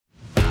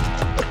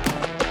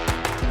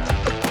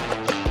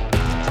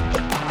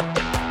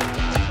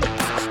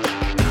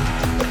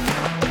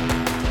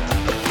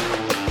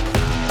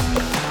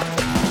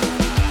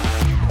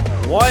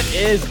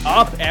is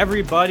up,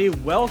 everybody?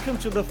 Welcome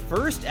to the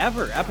first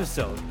ever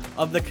episode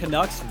of the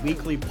Canucks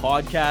Weekly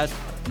Podcast.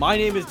 My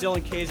name is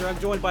Dylan Kaiser. I'm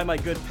joined by my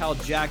good pal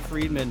Jack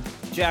Friedman.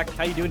 Jack,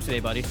 how you doing today,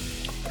 buddy?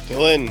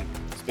 Dylan,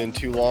 it's been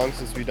too long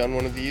since we've done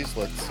one of these.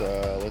 Let's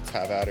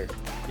have at her.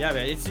 Yeah,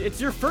 man, it's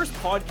your first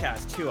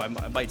podcast too, I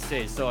might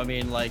say. So I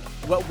mean, like,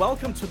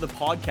 welcome to the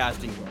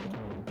podcasting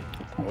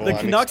world. The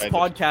Canucks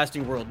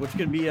podcasting world, which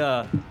can be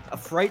a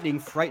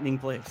frightening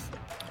place.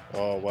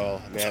 Oh, well,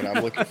 man,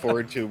 I'm looking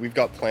forward to it. We've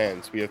got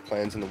plans. We have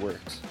plans in the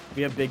works.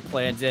 We have big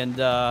plans. And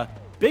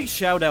big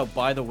shout out,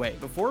 by the way,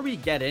 before we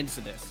get into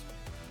this,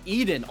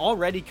 Eden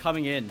already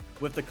coming in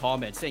with the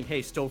comments saying,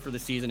 hey, stoked for the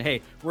season.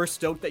 Hey, we're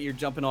stoked that you're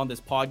jumping on this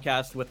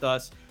podcast with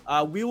us.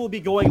 We will be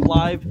going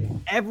live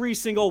every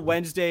single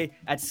Wednesday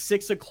at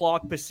 6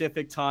 o'clock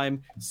Pacific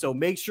time. So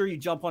make sure you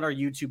jump on our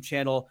YouTube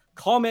channel,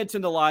 comment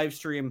in the live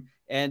stream,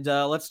 and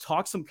let's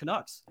talk some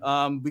Canucks.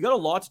 We got a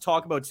lot to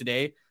talk about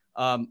today.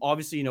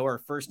 Obviously, you know, our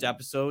first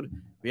episode,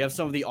 we have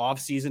some of the off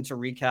season to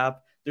recap.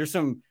 There's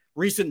some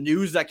recent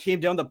news that came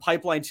down the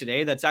pipeline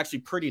today that's actually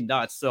pretty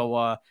nuts.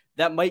 So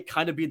that might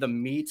kind of be the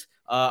meat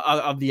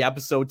of the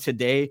episode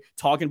today,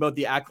 talking about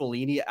the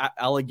Aquilini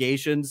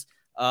allegations.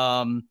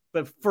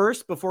 But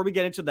first, before we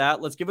get into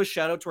that, let's give a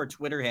shout out to our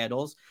Twitter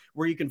handles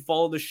where you can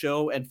follow the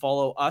show and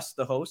follow us,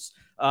 the hosts.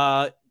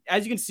 As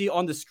you can see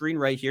on the screen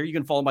right here, you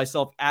can follow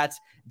myself at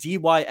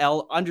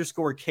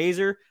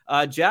DYL_Kaiser.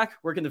 Jack,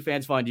 where can the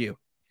fans find you?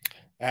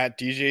 At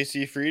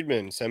DJC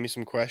Friedman. Send me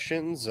some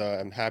questions.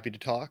 I'm happy to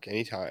talk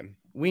anytime.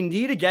 We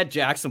need to get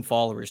Jack some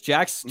followers.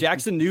 Jack's a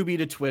newbie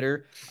to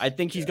Twitter. I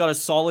think he's got a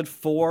solid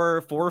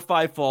four or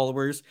five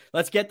followers.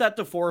 Let's get that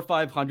to 400 or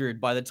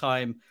 500 by the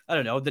time, I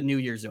don't know, the new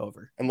year's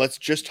over. And let's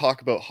just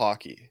talk about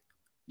hockey.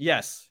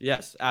 Yes,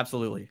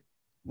 absolutely.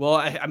 Well,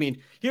 I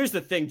mean, here's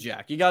the thing,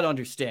 Jack. You got to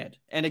understand.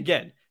 And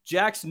again,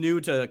 Jack's new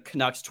to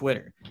Canucks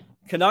Twitter.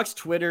 Canucks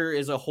Twitter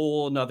is a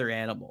whole nother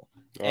animal.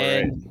 All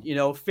and right. You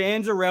know,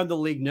 fans around the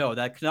league know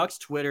that Canucks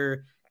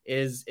Twitter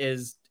is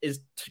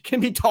can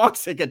be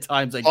toxic at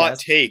times. I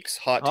guess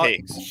Hot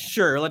takes.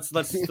 Sure, let's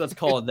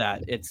call it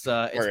that. It's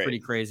right. Pretty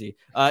crazy.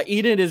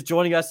 Eden is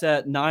joining us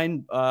at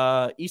 9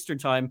 Eastern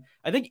time.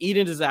 I think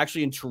Eden is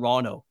actually in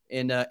Toronto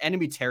in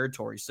enemy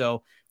territory.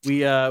 So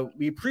we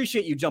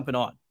appreciate you jumping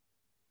on.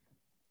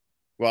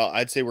 Well,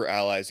 I'd say we're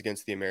allies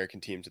against the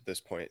American teams at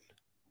this point.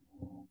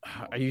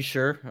 Are you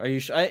sure?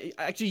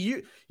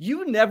 Actually,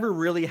 you never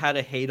really had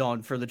a hate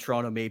on for the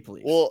Toronto Maple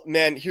Leafs. Well,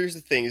 man, here's the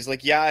thing: is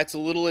like, yeah, it's a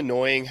little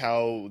annoying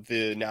how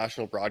the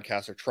national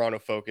broadcasts are Toronto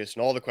focused,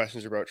 and all the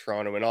questions are about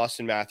Toronto and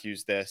Austin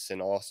Matthews this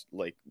and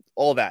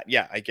all that.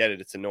 Yeah, I get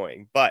it; it's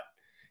annoying, but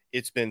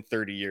it's been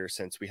 30 years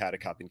since we had a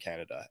cup in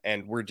Canada,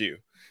 and we're due.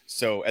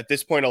 So at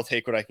this point, I'll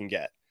take what I can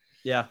get.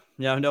 Yeah,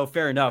 no,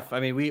 fair enough. I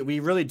mean, we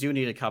really do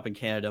need a cup in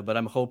Canada, but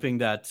I'm hoping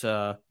that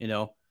you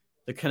know,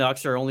 the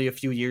Canucks are only a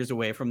few years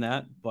away from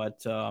that,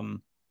 but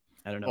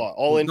I don't know.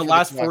 Well, the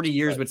last 40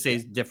 years would say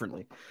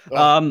differently.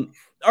 Well,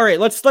 all right,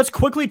 let's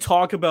quickly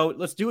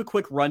let's do a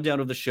quick rundown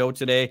of the show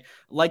today.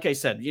 Like I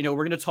said, you know,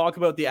 we're going to talk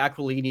about the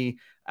Aquilini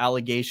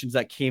allegations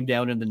that came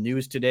down in the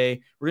news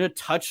today. We're going to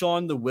touch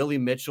on the Willie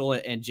Mitchell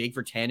and Jake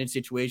Virtanen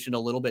situation a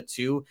little bit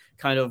too,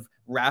 kind of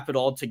wrap it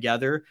all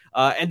together.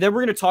 And then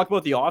we're going to talk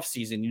about the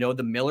offseason, you know,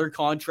 the Miller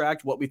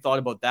contract, what we thought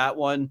about that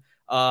one.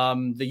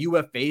 The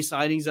UFA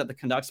signings that the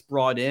Canucks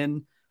brought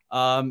in,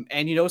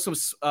 and, you know, some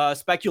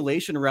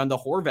speculation around the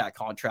Horvat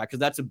contract, because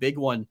that's a big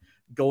one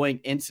going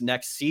into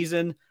next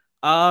season.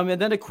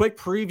 And then a quick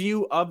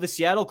preview of the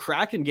Seattle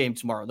Kraken game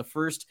tomorrow, the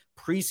first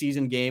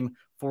preseason game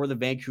for the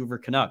Vancouver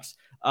Canucks.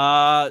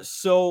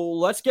 So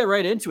let's get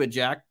right into it,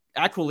 Jack.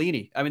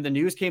 Aquilini. I mean, the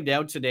news came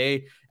down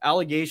today,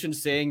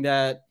 allegations saying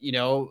that, you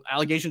know,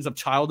 allegations of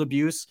child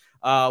abuse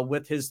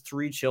with his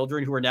 3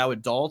 children who are now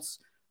adults.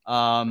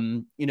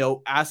 You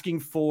know, asking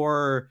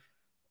for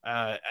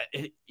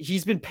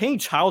he's been paying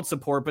child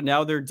support, but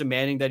now they're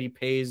demanding that he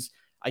pays,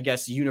 I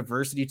guess,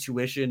 university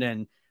tuition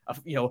and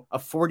you know, a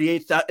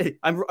 48,000.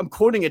 I'm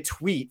quoting a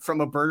tweet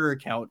from a burner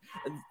account.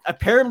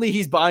 Apparently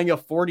he's buying a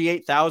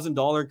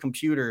 $48,000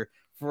 computer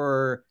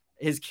for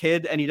his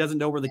kid, and he doesn't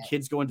know where the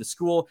kid's going to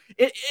school.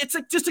 It's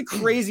just a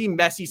crazy,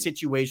 messy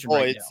situation.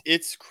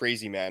 It's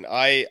crazy, man.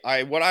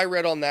 What I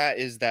read on that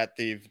is that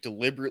they've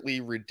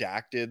deliberately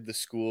redacted the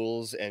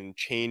schools and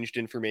changed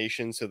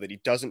information so that he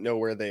doesn't know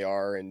where they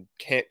are and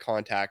can't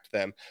contact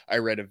them. I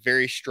read a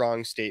very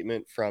strong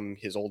statement from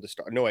his oldest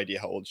daughter. No idea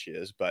how old she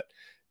is, but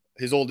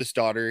his oldest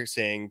daughter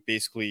saying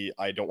basically,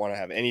 I don't want to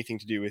have anything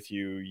to do with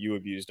you. You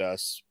abused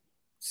us.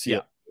 See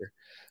ya.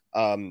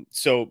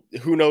 So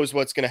who knows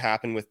what's going to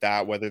happen with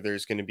that, whether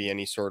there's going to be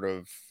any sort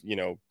of, you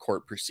know,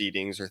 court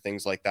proceedings or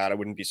things like that. I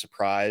wouldn't be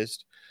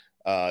surprised.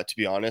 To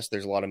be honest,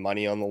 there's a lot of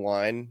money on the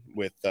line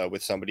with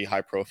somebody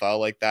high profile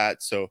like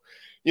that. So,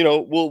 you know,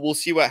 we'll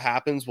see what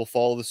happens. We'll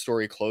follow the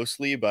story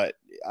closely, but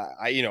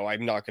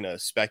I'm not going to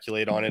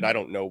speculate on it. I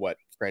don't know what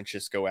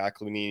Francisco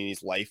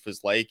Aquilini's life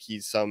was like.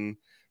 He's some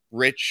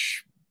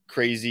rich,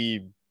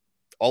 crazy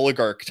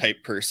oligarch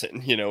type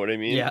person. You know what I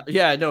mean?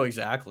 Yeah, no,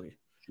 exactly.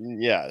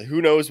 Yeah,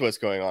 who knows what's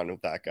going on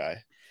with that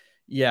guy?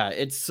 Yeah,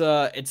 it's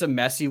a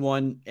messy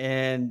one.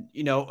 And,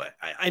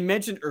 I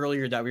mentioned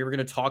earlier that we were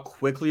going to talk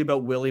quickly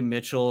about Willie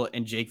Mitchell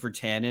and Jake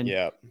Virtanen.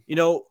 Yeah.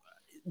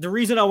 The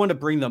reason I want to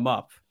bring them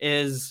up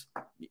is,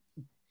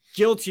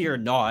 guilty or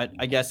not,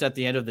 I guess at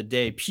the end of the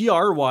day,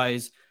 PR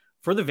wise,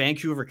 for the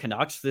Vancouver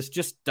Canucks, this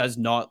just does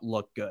not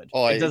look good.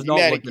 Oh, It does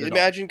not look good at all.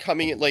 imagine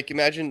coming in, like,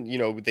 imagine,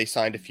 they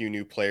signed a few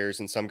new players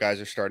and some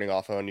guys are starting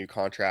off on new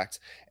contracts,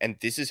 and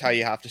this is how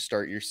you have to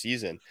start your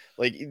season.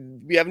 Like,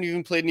 we haven't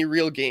even played any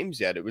real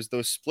games yet. It was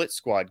those split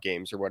squad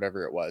games or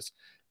whatever it was.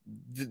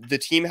 The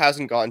team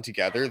hasn't gotten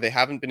together. They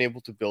haven't been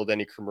able to build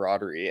any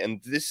camaraderie, and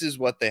this is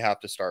what they have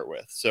to start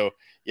with. So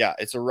yeah,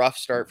 it's a rough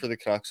start for the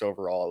Canucks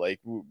overall.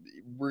 Like,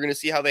 we're gonna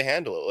see how they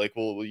handle it. Like,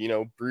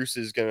 well, Bruce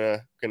is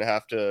gonna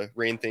have to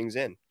rein things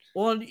in.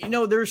 Well,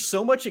 there's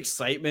so much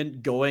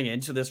excitement going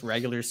into this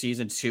regular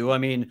season too. I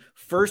mean,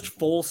 first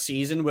full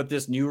season with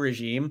this new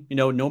regime.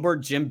 No more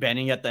Jim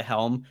Benning at the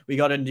helm. We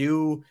got a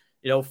new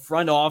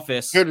front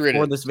office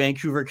for this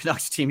Vancouver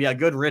Canucks team. Yeah,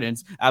 good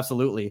riddance,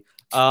 absolutely.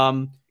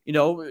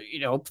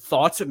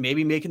 Thoughts of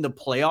maybe making the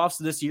playoffs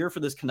this year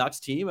for this Canucks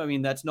team. I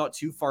mean, that's not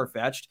too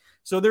far-fetched.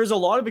 So there's a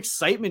lot of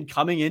excitement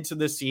coming into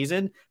this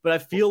season, but I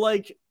feel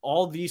like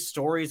all these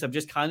stories have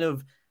just kind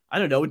of, I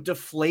don't know,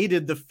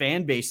 deflated the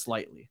fan base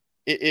slightly.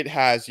 It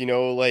has,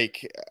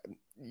 like,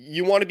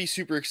 you want to be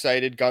super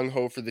excited,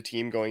 gung-ho for the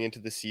team going into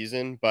the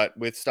season, but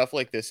with stuff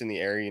like this in the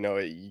air,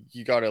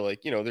 you gotta,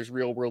 like, there's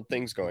real world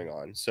things going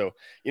on. So,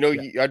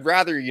 I'd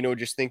rather,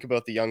 just think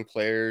about the young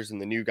players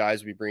and the new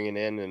guys we bringing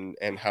in,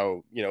 and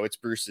how, it's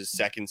Bruce's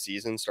second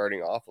season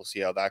starting off. We'll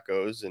see how that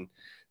goes, and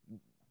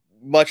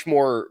much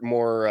more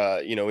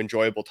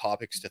enjoyable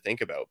topics to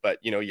think about. But,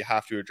 you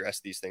have to address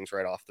these things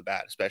right off the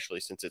bat,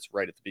 especially since it's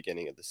right at the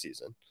beginning of the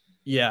season.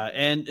 Yeah,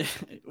 and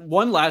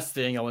one last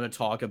thing I want to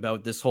talk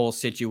about this whole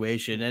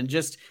situation, and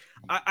just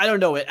I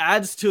don't know, it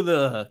adds to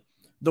the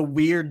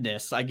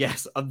weirdness, I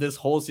guess, of this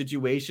whole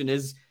situation,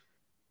 is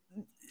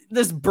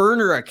this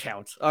burner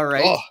account. All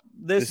right,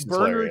 this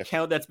burner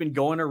account that's been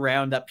going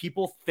around that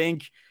people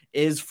think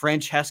is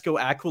Francesco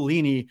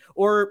Aquilini,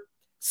 or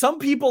some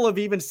people have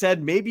even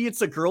said maybe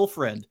it's a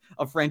girlfriend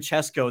of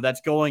Francesco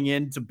that's going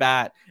in to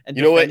bat. And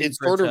you know what? It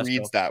sort of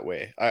reads that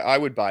way. I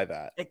would buy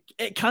that.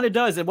 It kind of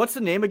does. And what's the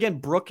name again?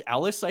 Brooke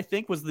Ellis, I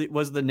think was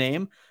the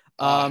name.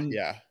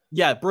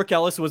 Yeah, Brooke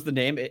Ellis was the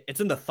name. It's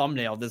in the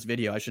thumbnail of this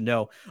video. I should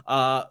know.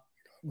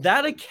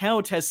 That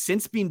account has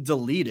since been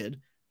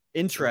deleted.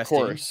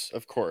 Interesting.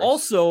 Of course.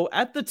 Also,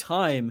 at the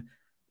time,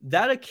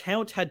 that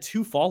account had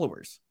 2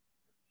 followers.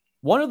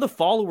 One of the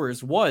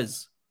followers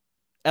was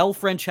El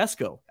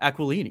Francesco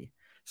Aquilini.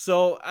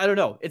 So I don't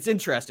know. It's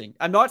interesting.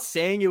 I'm not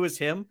saying it was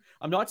him.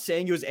 I'm not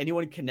saying it was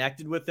anyone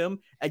connected with him.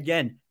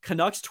 Again,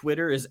 Canucks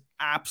Twitter is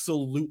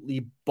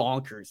absolutely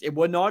bonkers. It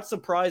would not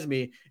surprise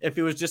me if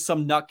it was just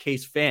some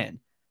nutcase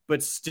fan,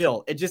 but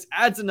still, it just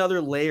adds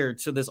another layer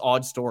to this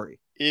odd story.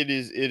 It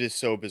is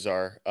so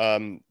bizarre.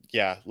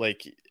 Yeah,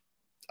 like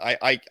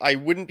I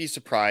wouldn't be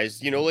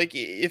surprised, like,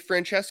 if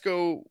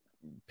Francesco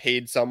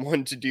paid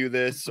someone to do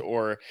this,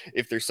 or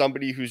if there's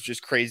somebody who's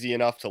just crazy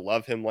enough to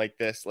love him like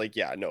this, like,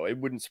 yeah, no, it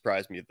wouldn't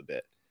surprise me a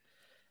bit.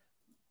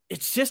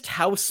 It's just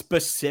how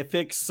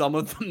specific some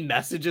of the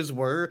messages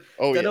were.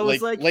 Oh, yeah,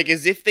 like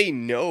as if they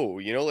know,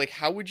 like,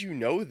 how would you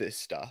know this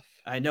stuff?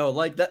 I know,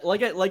 like that,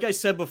 like I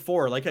said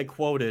before, like I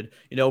quoted,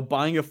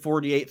 buying a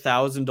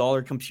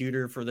 $48,000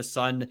 computer for the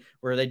son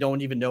where they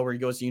don't even know where he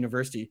goes to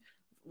university.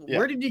 Yeah.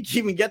 Where did you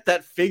even get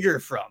that figure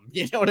from?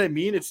 You know what I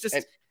mean? It's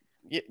just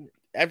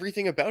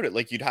everything about it.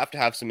 Like, you'd have to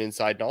have some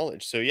inside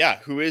knowledge. So yeah,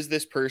 who is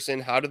this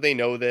person? How do they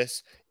know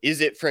this?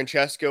 Is it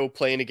Francesco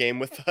playing a game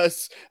with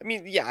us? I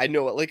mean, yeah, I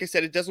know. Like I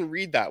said, it doesn't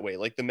read that way.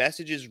 Like, the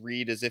messages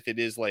read as if it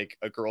is like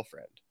a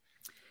girlfriend.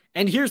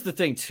 And here's the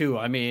thing too.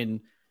 I mean,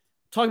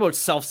 talk about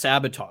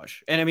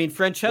self-sabotage. And I mean,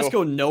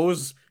 Francesco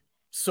knows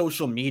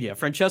social media.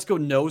 Francesco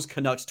knows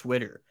Canucks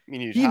Twitter. I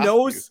mean, he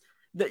knows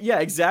that. Yeah,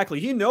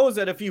 exactly. He knows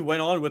that if he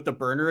went on with the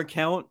burner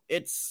account,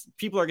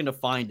 people are going to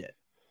find it.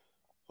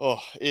 Oh,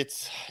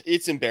 it's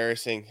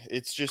embarrassing.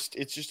 It's just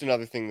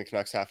another thing the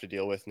Canucks have to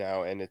deal with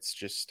now. And it's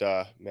just,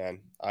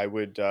 man, I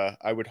would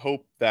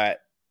hope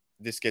that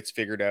this gets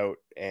figured out,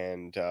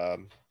 and,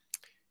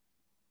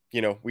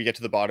 we get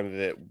to the bottom of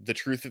it.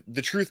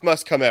 The truth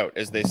must come out,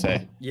 as they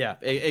say. Yeah,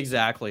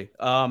 exactly.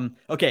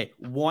 Okay.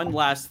 One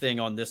last thing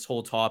on this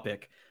whole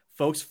topic.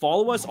 Folks,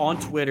 follow us on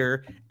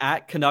Twitter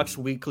at Canucks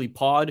Weekly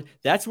Pod.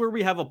 That's where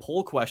we have a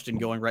poll question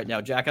going right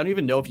now. Jack, I don't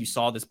even know if you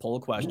saw this poll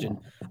question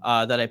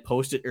that I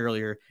posted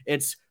earlier.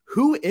 It's,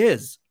 who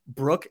is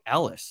Brooke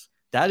Ellis?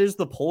 That is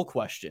the poll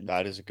question.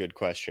 That is a good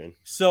question.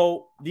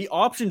 So the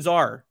options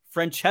are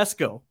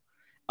Francesco,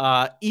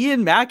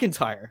 Ian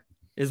McIntyre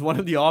is one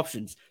of the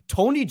options.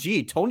 Tony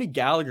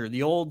Gallagher,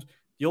 the old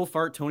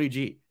fart Tony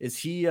G. Is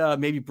he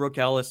maybe Brooke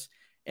Ellis?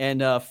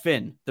 And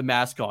Finn, the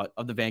mascot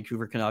of the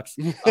Vancouver Canucks.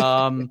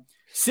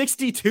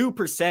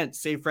 62%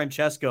 say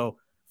Francesco,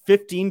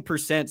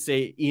 15%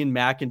 say Ian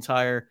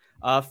McIntyre,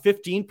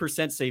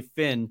 15% say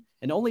Finn,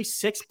 and only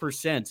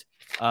 6%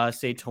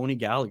 say Tony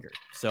Gallagher.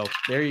 So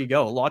there you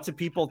go. Lots of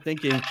people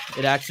thinking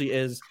it actually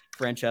is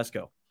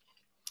Francesco.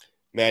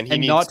 Man,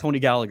 and not Tony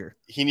Gallagher.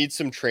 He needs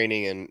some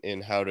training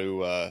in how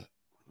to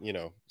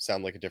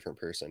sound like a different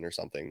person or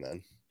something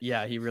then.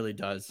 Yeah, he really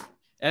does.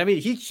 And I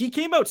mean, he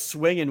came out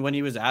swinging when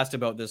he was asked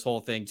about this whole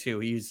thing too.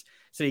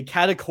 He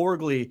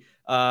categorically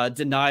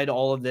denied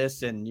all of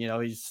this, and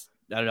he's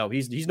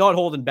not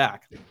holding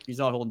back. He's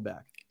not holding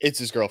back. It's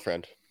his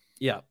girlfriend.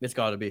 Yeah, it's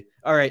got to be.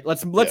 All right,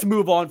 let's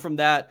move on from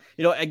that.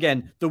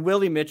 Again, the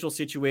Willie Mitchell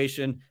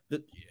situation.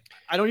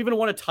 I don't even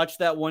want to touch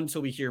that one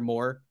until we hear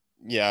more.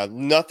 Yeah,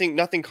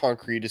 nothing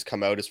concrete has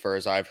come out as far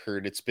as I've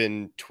heard. It's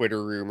been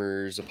Twitter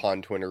rumors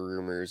upon Twitter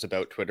rumors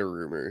about Twitter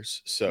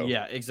rumors. So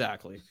yeah,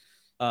 exactly.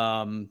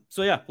 So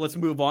yeah, let's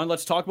move on.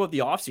 Let's talk about the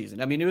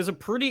offseason. I mean, it was a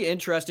pretty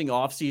interesting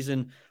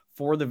offseason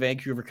for the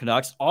Vancouver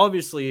Canucks.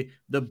 Obviously,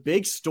 the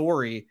big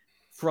story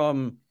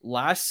from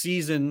last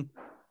season,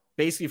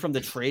 basically from the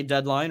trade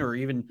deadline or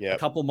even a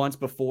couple months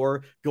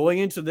before going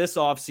into this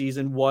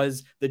offseason,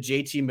 was the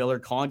JT Miller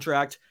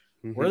contract.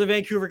 Mm-hmm. Were the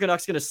Vancouver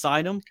Canucks going to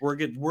sign him?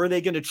 Were they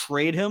going to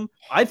trade him?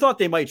 I thought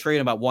they might trade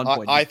him at one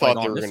point. I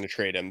thought they were going to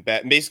trade him.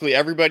 Basically,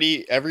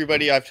 everybody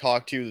I've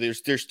talked to,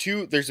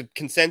 there's a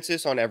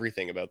consensus on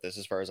everything about this,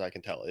 as far as I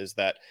can tell, is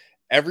that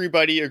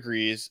everybody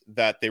agrees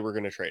that they were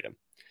going to trade him,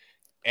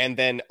 and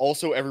then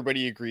also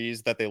everybody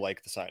agrees that they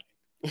like the signing.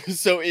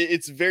 So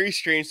it's a very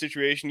strange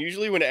situation.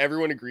 Usually, when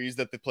everyone agrees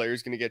that the player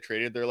is going to get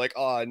traded, they're like,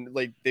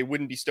 like they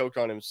wouldn't be stoked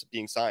on him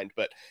being signed.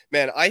 But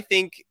man, I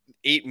think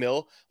 $8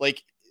 million,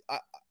 like.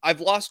 I've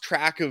lost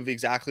track of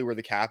exactly where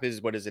the cap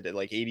is. What is it?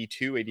 Like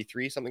 82,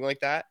 83, something like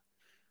that?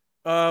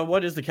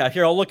 What is the cap?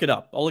 Here, I'll look it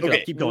up. It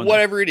up. Keep going.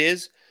 Whatever it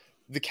is,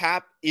 the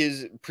cap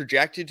is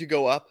projected to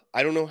go up.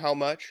 I don't know how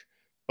much,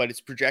 but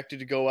it's projected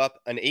to go up.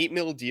 An $8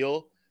 million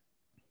deal.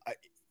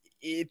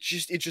 It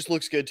just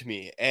looks good to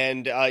me.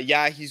 And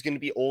he's going to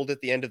be old at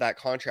the end of that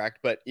contract.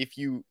 But if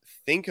you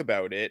think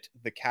about it,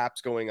 the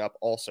cap's going up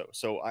also.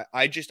 So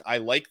I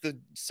like the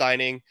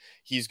signing.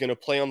 He's going to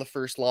play on the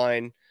first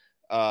line.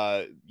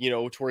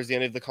 Towards the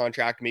end of the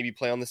contract, maybe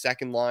play on the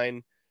second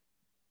line.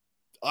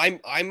 I'm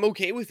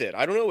okay with it.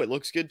 I don't know. It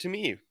looks good to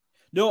me.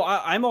 No,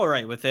 I'm all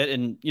right with it.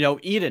 And,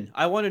 Eden,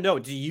 I want to know,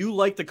 do you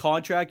like the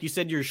contract? You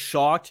said you're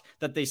shocked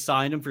that they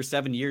signed him for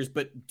 7 years,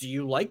 but do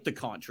you like the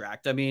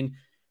contract? I mean,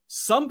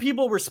 some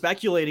people were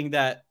speculating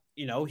that,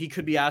 he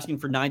could be asking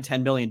for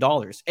 $9-10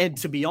 million. And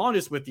to be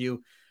honest with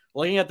you,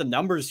 looking at the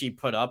numbers he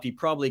put up, he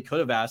probably could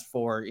have asked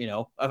for,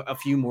 a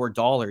few more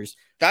dollars.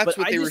 That's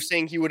what they were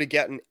saying he would have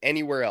gotten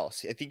anywhere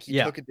else. I think he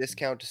took a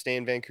discount to stay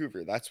in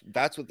Vancouver.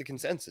 That's what the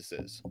consensus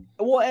is.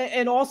 Well,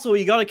 and also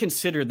you got to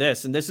consider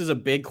this, and this is a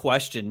big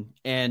question.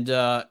 And,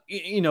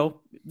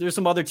 there's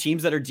some other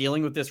teams that are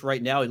dealing with this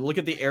right now. Look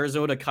at the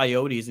Arizona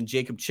Coyotes and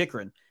Jacob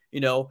Chychrun.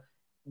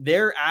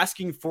 They're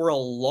asking for a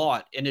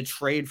lot in a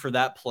trade for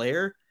that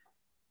player.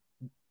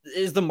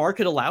 Is the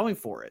market allowing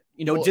for it?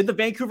 Did the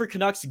Vancouver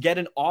Canucks get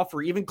an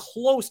offer even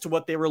close to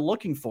what they were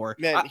looking for?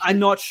 Man, I'm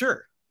not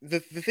sure. The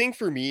thing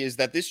for me is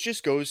that this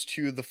just goes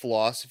to the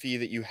philosophy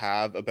that you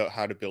have about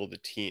how to build a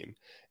team.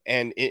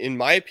 And in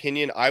my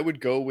opinion, I would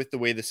go with the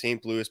way the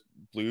St. Louis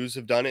Blues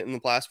have done it in the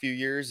past few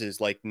years,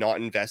 is like not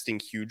investing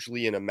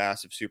hugely in a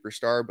massive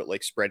superstar, but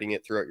like spreading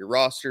it throughout your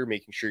roster,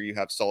 making sure you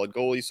have solid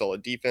goalies,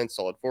 solid defense,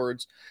 solid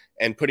forwards,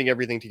 and putting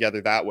everything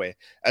together that way,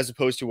 as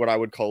opposed to what I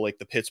would call like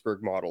the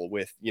Pittsburgh model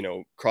with,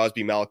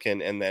 Crosby,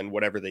 Malkin, and then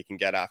whatever they can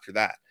get after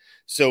that.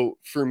 So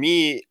for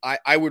me,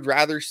 I would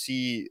rather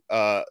see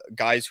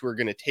guys who are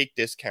going to take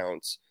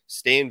discounts,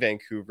 stay in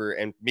Vancouver,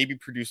 and maybe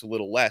produce a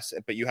little less,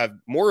 but you have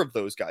more of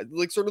those guys,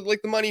 like sort of like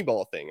the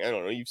Moneyball thing. I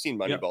don't know. You've seen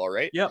Moneyball,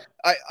 right? Yeah.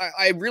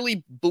 I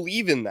really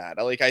believe in that.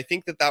 I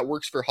think that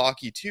works for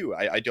hockey too.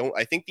 I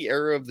think the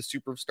era of the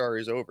superstar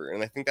is over.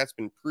 And I think that's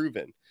been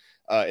proven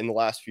in the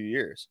last few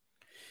years.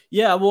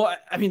 Yeah, well,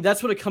 I mean,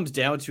 that's what it comes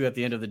down to at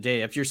the end of the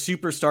day. If your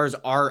superstars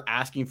are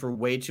asking for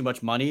way too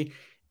much money,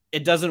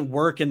 it doesn't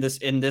work in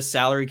this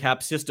salary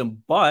cap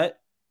system. But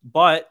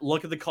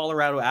look at the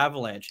Colorado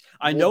Avalanche.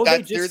 I know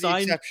they just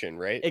signed the exception,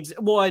 right?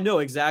 I know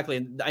exactly,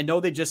 and I know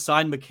they just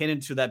signed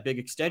McKinnon to that big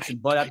extension.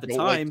 But at the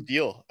time,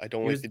 I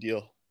don't like the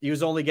deal. He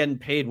was only getting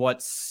paid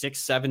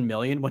 $6-7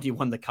 million when he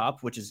won the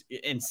cup, which is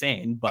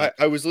insane. But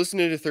I was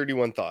listening to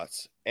 31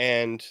 Thoughts,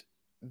 and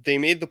they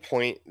made the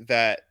point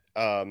that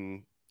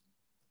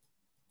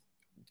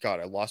God,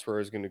 I lost where I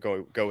was going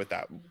to go with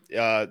that.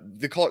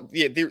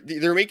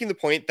 They're making the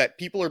point that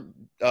people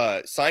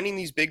are signing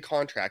these big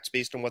contracts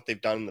based on what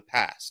they've done in the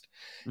past,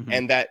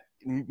 and that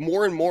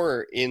more and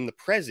more in the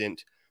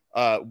present,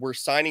 we're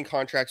signing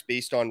contracts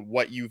based on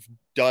what you've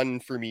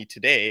done for me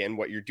today and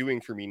what you're doing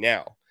for me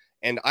now.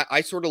 And I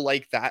sort of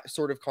like that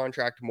sort of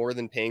contract more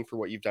than paying for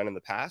what you've done in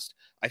the past.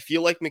 I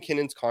feel like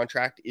McKinnon's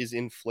contract is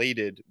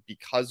inflated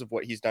because of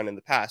what he's done in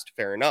the past.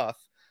 Fair enough.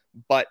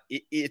 But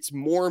it's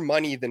more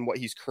money than what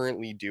he's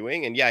currently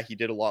doing. And yeah, he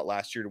did a lot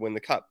last year to win the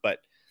cup, but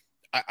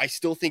I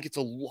still think it's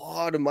a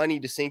lot of money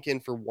to sink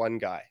in for one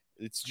guy.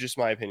 It's just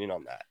my opinion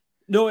on that.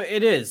 No,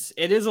 it is.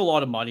 It is a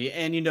lot of money.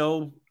 And,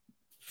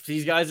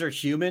 these guys are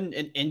human,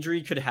 and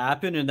injury could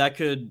happen, and that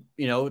could,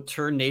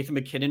 turn Nathan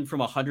McKinnon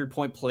from a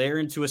 100-point player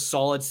into a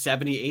solid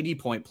 70,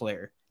 80-point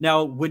player.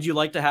 Now, would you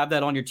like to have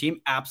that on your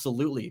team?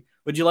 Absolutely.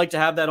 Would you like to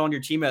have that on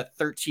your team at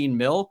 13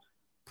 mil?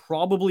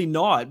 Probably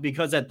not,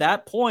 because at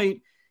that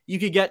point, you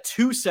could get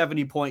two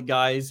 70-point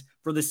guys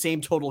for the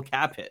same total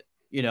cap hit.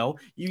 You know,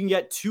 you can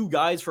get two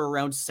guys for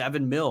around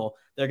 7 mil.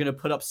 They're going to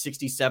put up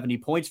 60, 70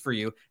 points for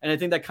you. And I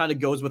think that kind of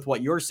goes with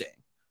what you're saying.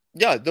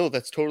 Yeah, no,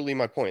 that's totally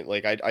my point.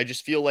 Like, I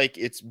just feel like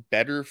it's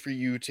better for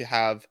you to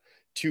have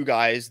two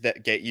guys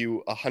that get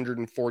you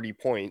 140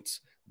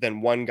 points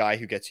than one guy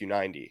who gets you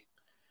 90.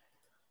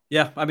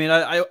 Yeah, I mean,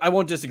 I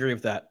won't disagree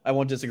with that. I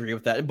won't disagree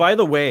with that. And by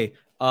the way,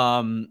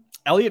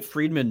 Elliot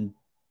Friedman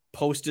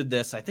posted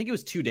this, I think it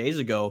was 2 days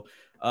ago.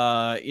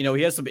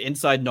 He has some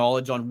inside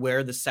knowledge on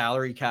where the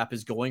salary cap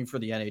is going for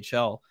the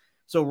NHL.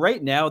 So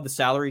right now, the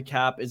salary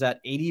cap is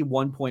at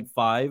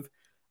 81.5.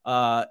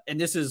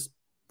 And this is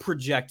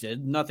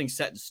projected, nothing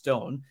set in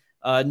stone.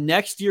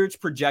 Next year, it's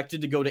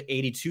projected to go to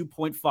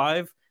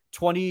 82.5.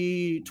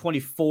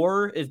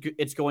 2024,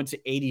 it's going to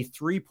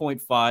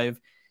 83.5.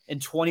 In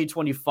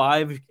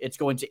 2025, it's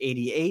going to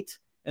 88.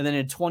 And then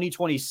in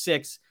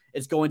 2026,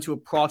 it's going to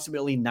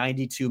approximately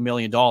 $92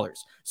 million.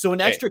 So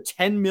an extra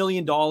 $10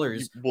 million or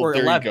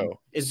 11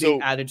 is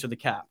being added to the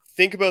cap.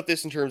 Think about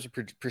this in terms of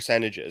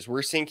percentages.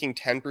 We're sinking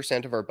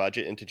 10% of our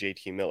budget into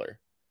JT Miller.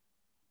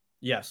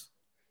 Yes.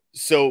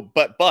 So,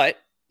 but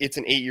it's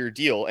an 8-year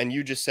deal. And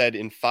you just said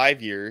in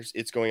 5 years,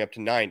 it's going up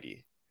to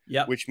 90.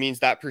 Yeah. Which means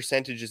that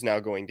percentage is now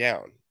going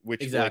down.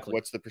 Which exactly.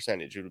 What's the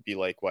percentage? It would be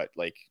like what?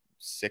 Like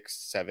 6,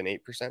 7,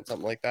 8%,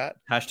 something like that.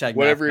 Hashtag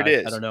whatever math, it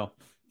is. I don't know.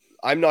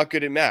 I'm not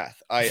good at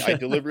math. I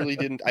deliberately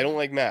didn't. I don't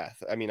like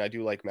math. I mean, I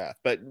do like math,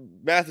 but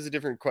math is a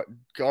different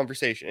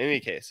conversation. In any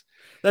case,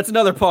 that's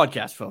another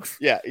podcast, folks.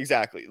 Yeah,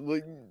 exactly.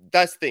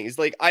 That's the thing. Is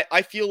like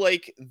I feel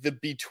like the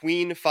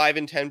between 5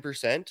 and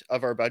 10%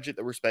 of our budget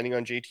that we're spending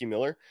on JT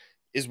Miller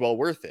is well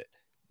worth it.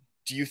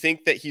 Do you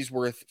think that he's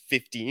worth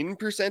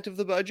 15% of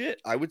the budget?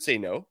 I would say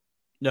no.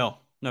 No,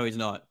 he's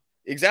not.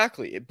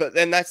 Exactly. But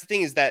then that's the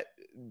thing is that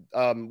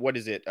what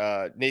is it?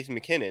 Nathan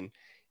MacKinnon.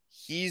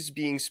 He's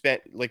being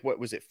spent like what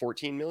was it,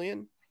 14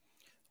 million?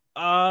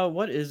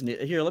 What is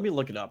it? Here, let me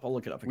look it up. I'll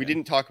look it up again. We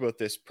didn't talk about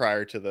this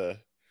prior to the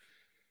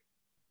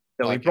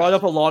no, we brought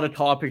up a lot of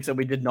topics that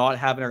we did not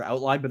have in our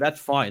outline, but that's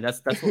fine.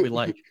 That's what we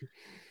like.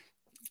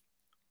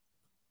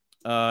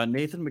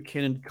 Nathan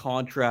MacKinnon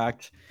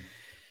contract.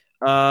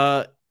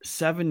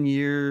 7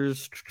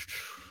 years.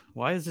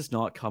 Why is this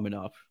not coming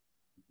up?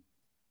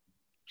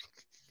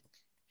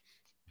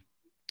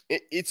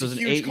 It's a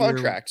huge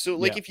contract. So,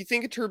 like, if you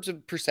think in terms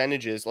of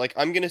percentages, like,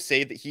 I'm going to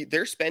say that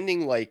they're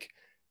spending, like,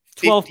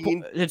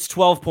 15... It's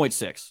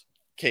 12.6.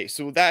 Okay,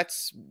 so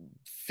that's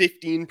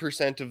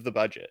 15% of the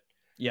budget.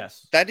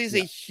 Yes. That is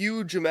a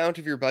huge amount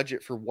of your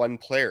budget for one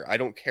player. I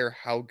don't care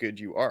how good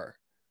you are.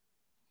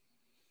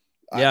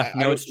 Yeah,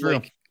 it's true.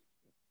 Like,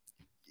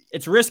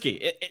 it's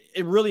risky.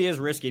 It really is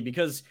risky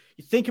because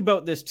you think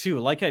about this, too.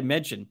 Like I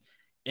mentioned,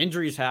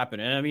 injuries happen.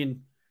 And, I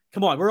mean...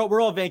 Come on, we're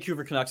all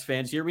Vancouver Canucks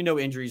fans here. We know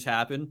injuries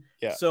happen.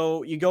 Yeah.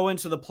 So you go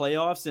into the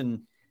playoffs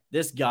and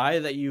this guy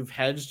that you've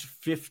hedged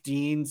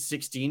 15,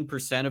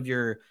 16% of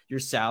your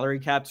salary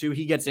cap to,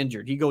 he gets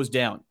injured. He goes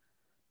down.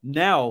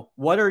 Now,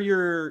 what are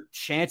your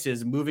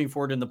chances moving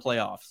forward in the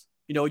playoffs?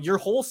 Your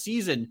whole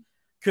season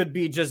could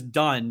be just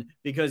done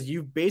because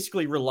you've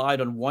basically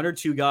relied on one or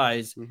two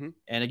guys. Mm-hmm.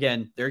 And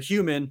again, they're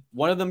human.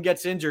 One of them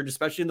gets injured,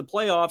 especially in the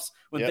playoffs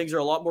when things are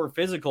a lot more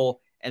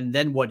physical. And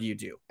then what do you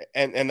do?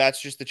 And that's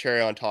just the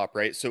cherry on top,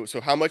 right? So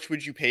how much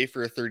would you pay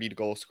for a 30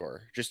 goal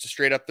scorer? Just a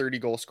straight up 30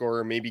 goal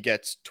scorer, maybe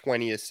gets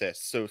 20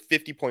 assists. So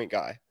 50-point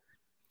guy.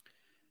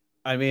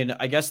 I mean,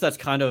 I guess that's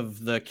kind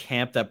of the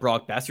camp that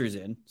Brock Besser's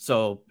in.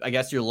 So I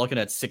guess you're looking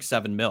at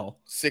 6-7 mil.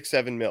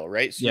 6-7 mil,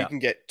 right? So you can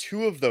get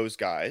two of those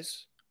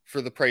guys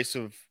for the price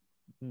of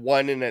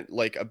one, and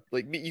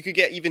you could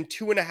get even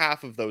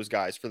 2.5 of those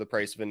guys for the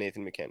price of a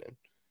Nathan MacKinnon.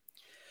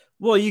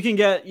 Well, you can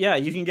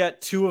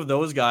get two of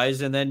those guys,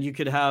 and then you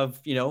could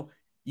have,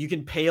 you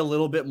can pay a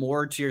little bit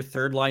more to your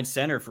third line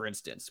center, for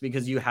instance,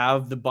 because you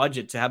have the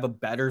budget to have a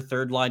better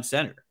third line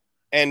center.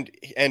 And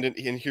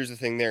here's the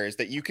thing there is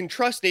that you can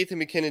trust Nathan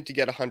MacKinnon to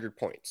get 100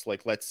 points,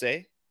 like let's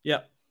say. Yeah.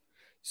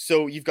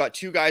 So you've got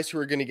two guys who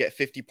are going to get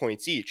 50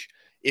 points each.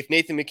 If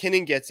Nathan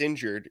MacKinnon gets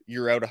injured,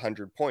 you're out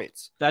 100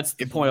 points. That's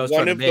the point I was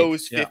trying to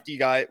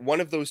make. One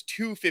of those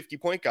two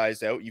 50-point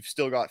guys out, you've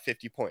still got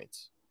 50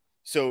 points.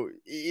 So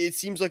it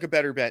seems like a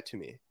better bet to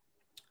me.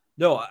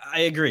 No,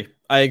 I agree.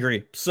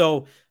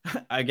 So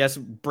I guess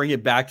bring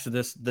it back to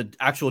the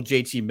actual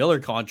JT Miller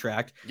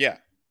contract. Yeah.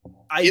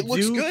 It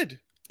looks good.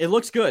 It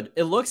looks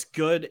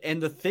good.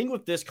 And the thing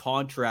with this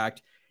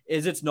contract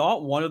is it's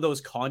not one of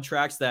those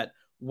contracts that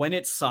when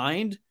it's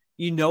signed,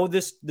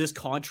 this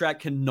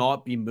contract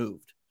cannot be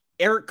moved.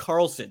 Erik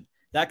Karlsson,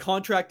 that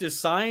contract is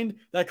signed.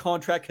 That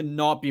contract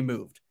cannot be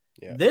moved.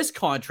 Yeah. This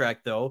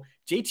contract, though,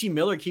 JT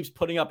Miller keeps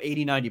putting up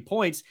 80, 90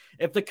 points.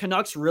 If the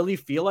Canucks really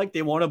feel like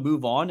they want to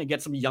move on and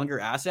get some younger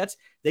assets,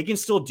 they can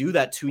still do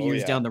that 2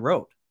 years down the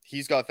road.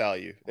 He's got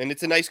value. And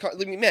it's a nice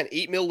man,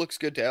 8 mil looks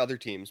good to other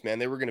teams, man.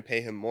 They were going to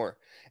pay him more.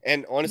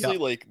 And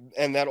honestly,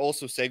 and that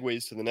also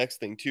segues to the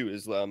next thing too,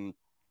 is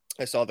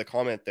I saw the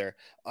comment there.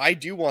 I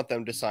do want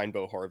them to sign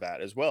Bo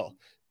Horvat as well.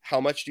 How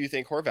much do you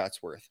think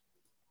Horvat's worth?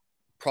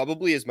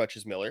 Probably as much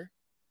as Miller.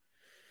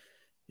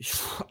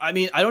 I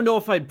mean, I don't know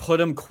if I'd put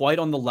him quite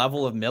on the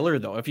level of Miller,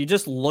 though. If you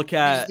just look He's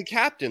at, the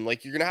captain.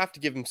 Like, you're gonna have to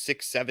give him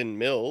 6-7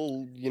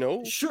 mil. You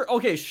know. sure,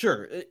 okay,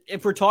 sure.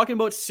 If we're talking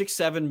about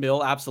 6-7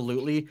 mil,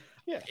 absolutely.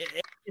 Yeah.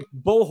 If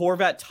Bo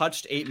Horvat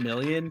touched 8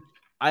 million,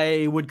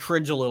 I would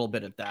cringe a little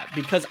bit at that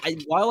because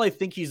while I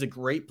think he's a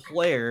great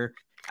player,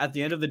 at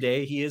the end of the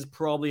day, he is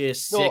probably a No,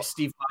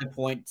 65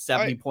 point,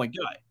 70 point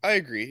guy. I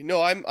agree.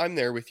 No, I'm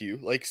there with you.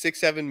 Like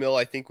 6-7 mil,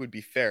 I think would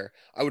be fair.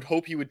 I would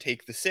hope he would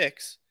take the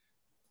 6.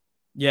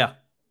 Yeah.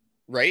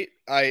 Right.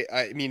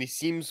 I mean, he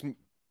seems.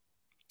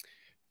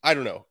 I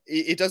don't know.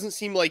 It doesn't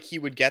seem like he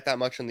would get that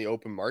much on the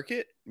open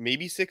market.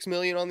 Maybe 6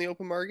 million on the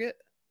open market.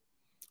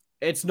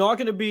 It's not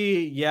going to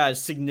be, a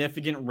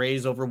significant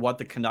raise over what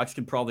the Canucks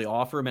can probably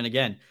offer him. And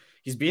again,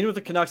 he's been with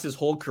the Canucks his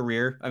whole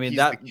career. I mean, He's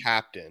the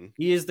captain.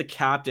 he is the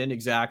captain,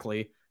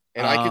 exactly.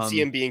 And I could see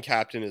him being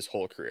captain his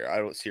whole career. I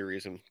don't see a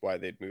reason why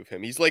they'd move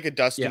him. He's like a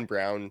Dustin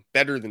Brown,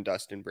 better than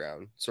Dustin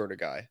Brown sort of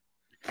guy.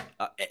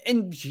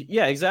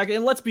 Exactly.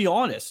 And let's be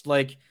honest,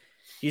 like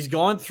he's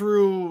gone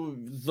through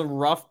the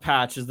rough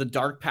patches, the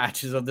dark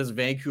patches of this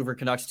Vancouver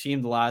Canucks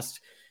team the last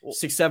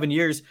 6-7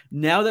 years.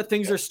 Now that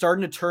things are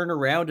starting to turn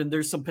around and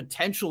there's some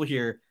potential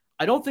here,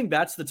 I don't think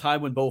that's the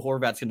time when Bo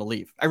Horvat's going to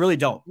leave. I really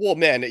don't. Well,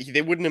 man,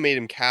 they wouldn't have made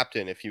him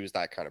captain if he was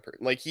that kind of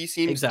person. Like, he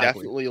seems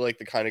definitely like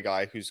the kind of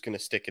guy who's going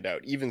to stick it out,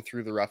 even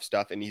through the rough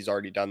stuff, and he's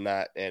already done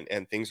that,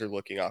 and things are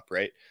looking up,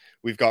 right?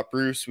 We've got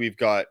Bruce, we've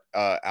got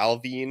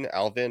Alvin,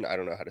 I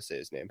don't know how to say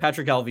his name.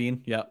 Patrick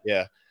Alvin, yeah.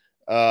 Yeah.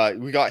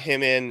 We got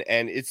him in,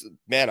 and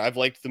I've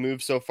liked the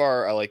move so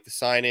far. I like the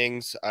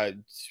signings. I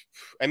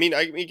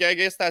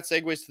guess that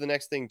segues to the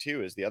next thing,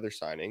 too, is the other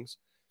signings.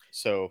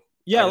 So...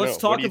 Yeah, let's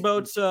talk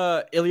about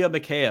Ilya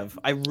Mikheyev.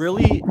 I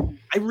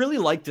really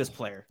like this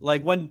player.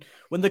 Like when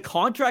the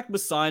contract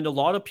was signed, a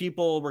lot of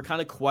people were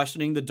kind of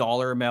questioning the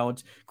dollar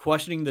amount,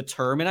 questioning the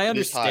term, and I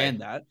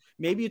understand that.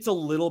 Maybe it's a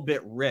little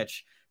bit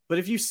rich, but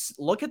if you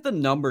look at the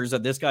numbers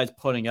that this guy's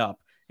putting up,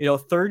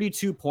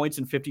 32 points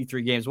in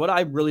 53 games. What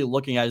I'm really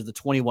looking at is the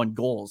 21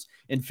 goals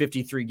in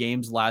 53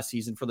 games last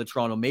season for the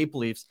Toronto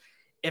Maple Leafs.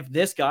 If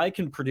this guy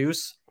can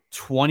produce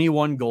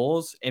 21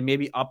 goals and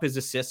maybe up his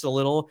assists a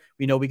little,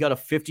 we got a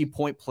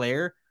 50-point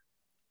player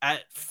at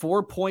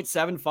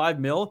 4.75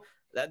 mil.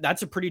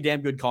 That's a pretty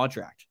damn good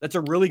contract. That's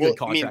a really good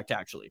contract,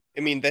 actually.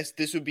 I mean, this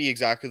would be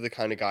exactly the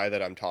kind of guy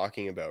that I'm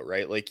talking about,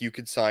 right? Like, you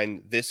could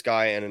sign this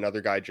guy and another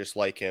guy just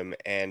like him,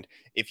 and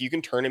if you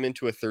can turn him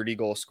into a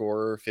 30-goal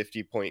scorer,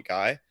 50-point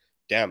guy,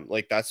 damn,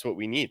 like that's what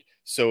we need.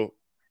 So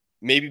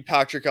maybe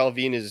Patrick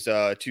Alvin is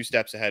 2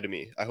 steps ahead of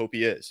me. I hope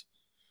he is.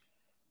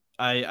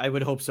 I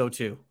would hope so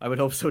too.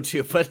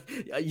 But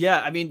yeah,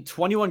 I mean,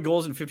 21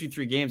 goals in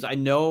 53 games. I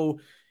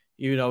know,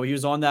 he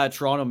was on that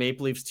Toronto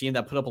Maple Leafs team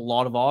that put up a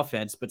lot of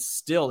offense, but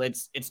still,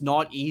 it's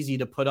not easy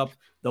to put up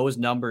those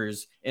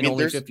numbers in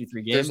only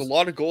 53 games. There's a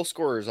lot of goal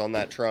scorers on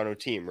that Toronto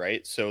team,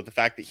 right? So the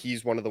fact that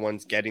he's one of the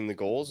ones getting the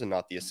goals and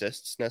not the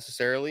assists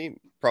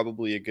necessarily,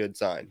 probably a good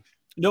sign.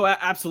 No,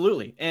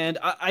 absolutely. And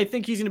I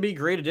think he's going to be a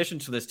great addition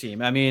to this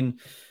team. I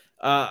mean,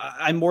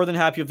 I'm more than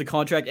happy with the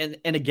contract.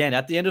 And again,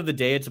 at the end of the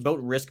day, it's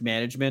about risk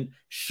management.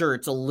 Sure,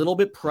 it's a little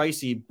bit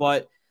pricey,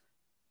 but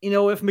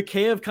if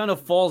Mikheyev kind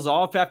of falls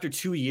off after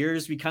 2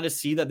 years, we kind of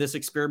see that this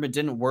experiment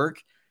didn't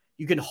work.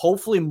 You can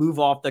hopefully move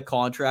off the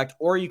contract,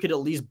 or you could at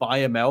least buy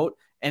him out,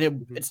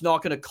 and it's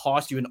not going to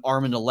cost you an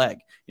arm and a leg.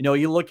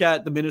 You look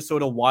at the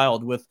Minnesota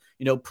Wild with,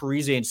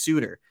 Parise and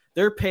Suter.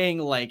 They're paying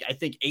I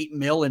think 8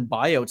 mil in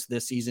buyouts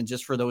this season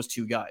just for those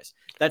two guys.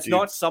 That's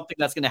not something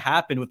that's going to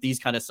happen with these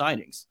kind of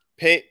signings.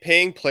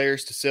 Paying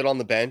players to sit on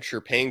the bench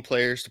or paying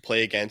players to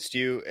play against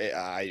you,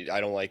 I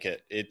don't like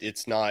it.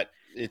 It's not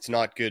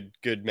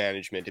good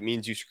management. It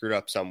means you screwed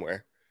up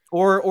somewhere.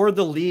 Or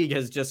the league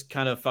has just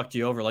kind of fucked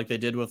you over like they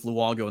did with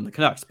Luongo and the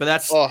Canucks. But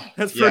that's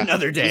for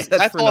another day.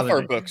 That's off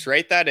our books,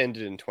 right? That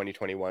ended in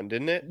 2021,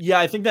 didn't it? Yeah,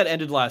 I think that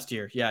ended last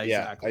year. Yeah,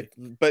 exactly.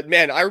 But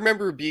man, I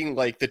remember being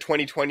like the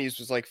 2020s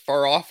was like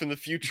far off in the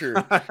future.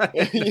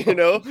 I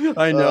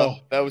know.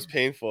 That was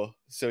painful.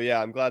 So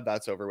yeah, I'm glad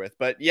that's over with.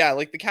 But yeah,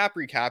 like the cap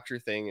recapture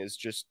thing is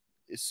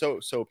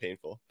so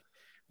painful.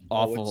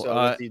 Awful.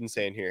 What's Eden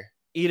saying here?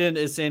 Eden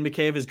is saying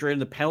Mikheyev is great in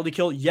the penalty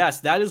kill. Yes,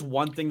 that is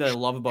one thing that I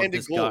love about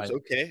this guy.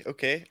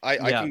 Okay.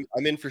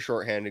 I'm in for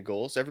shorthanded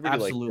goals. Everybody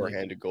likes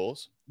shorthanded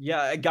goals.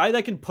 Yeah, a guy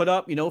that can put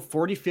up,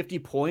 40, 50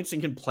 points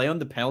and can play on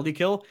the penalty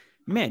kill.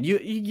 Man,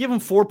 you give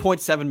him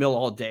 4.7 mil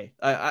all day.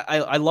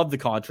 I love the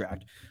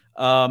contract.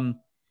 Man,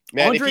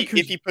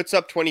 if he puts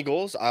up 20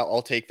 goals,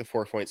 I'll take the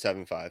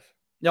 4.75.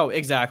 No,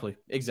 exactly.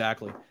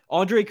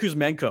 Andrei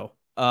Kuzmenko,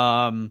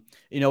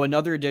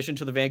 another addition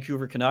to the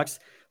Vancouver Canucks.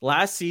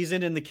 Last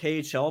season in the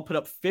KHL, put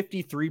up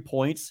 53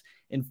 points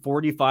in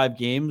 45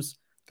 games.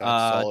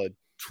 That's solid.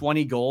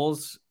 20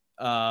 goals.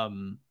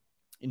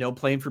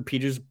 Playing for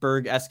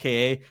Petersburg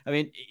SKA. I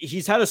mean,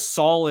 he's had a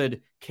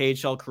solid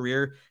KHL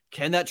career.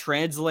 Can that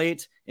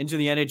translate into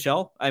the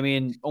NHL? I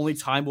mean, only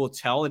time will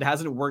tell. It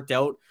hasn't worked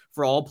out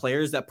for all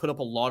players that put up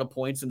a lot of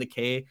points in the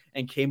K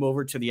and came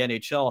over to the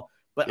NHL.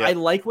 But Yeah. I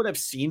like what I've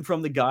seen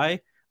from the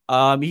guy.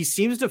 He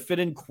seems to fit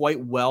in quite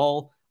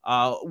well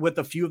with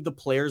a few of the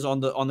players on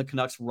the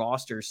Canucks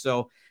roster.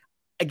 So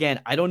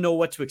again, I don't know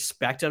what to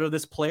expect out of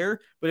this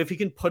player, but if he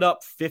can put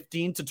up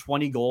 15 to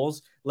 20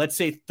 goals, let's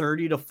say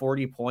 30 to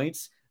 40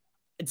 points,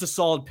 it's a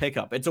solid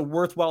pickup. It's a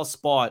worthwhile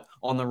spot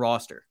on the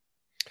roster.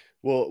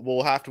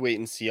 We'll have to wait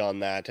and see on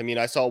that. I mean,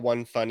 I saw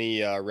one funny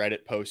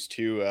Reddit post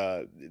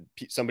too.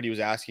 Somebody was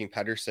asking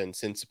Pettersson,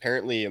 since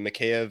apparently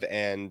Mikheyev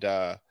and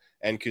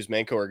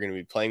Kuzmenko are going to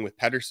be playing with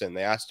Pettersson.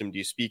 They asked him, "Do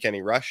you speak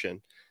any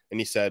Russian?" And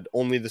he said,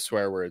 "Only the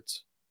swear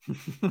words."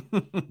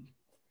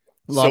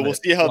 So we'll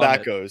see how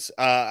that goes.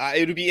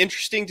 It would be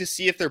interesting to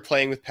see if they're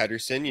playing with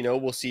Pettersson.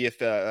 We'll see if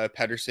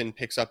Pettersson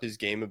picks up his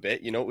game a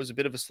bit. It was a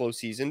bit of a slow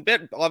season,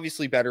 but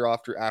obviously better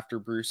after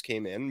Bruce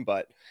came in.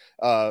 But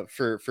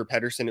for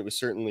Pettersson, it was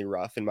certainly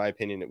rough. In my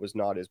opinion, it was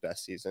not his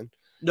best season.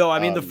 No, I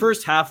mean, the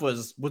first half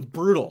was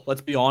brutal.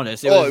 Let's be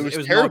honest. It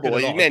was terrible.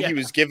 He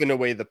was giving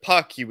away the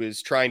puck. He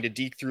was trying to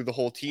deke through the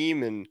whole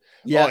team, and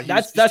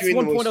that's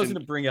one point I was going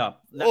to bring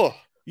up.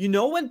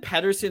 When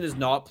Pettersson is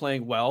not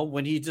playing well,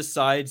 when he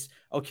decides,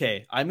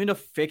 okay, I'm going to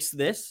fix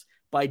this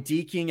by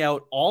deking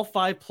out all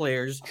 5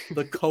 players,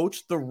 the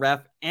coach, the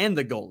ref, and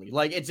the goalie.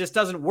 Like, it just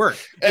doesn't work.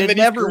 And then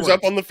he screws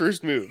up on the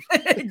first move.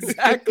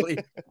 Exactly.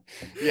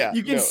 Yeah.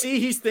 You can see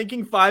he's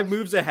thinking 5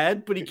 moves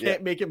ahead, but he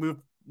can't make it move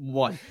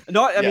 1.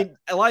 No, I mean,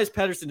 Elias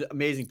Pettersson,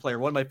 amazing player.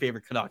 One of my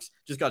favorite Canucks.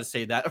 Just got to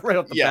say that right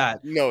off the bat.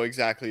 No,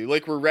 exactly.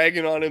 Like, we're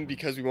ragging on him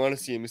because we want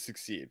to see him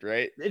succeed,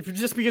 right? It's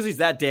just because he's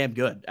that damn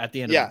good at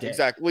the end of the day. Yeah,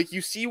 exactly. Like,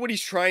 you see what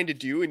he's trying to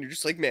do, and you're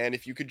just like, man,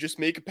 if you could just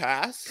make a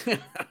pass,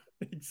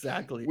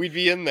 exactly, we'd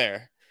be in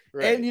there.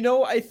 Right. And,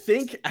 I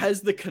think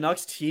as the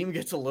Canucks team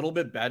gets a little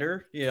bit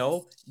better,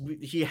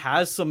 he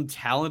has some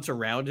talent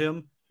around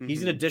him.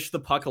 He's going to dish the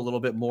puck a little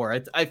bit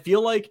more. I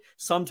feel like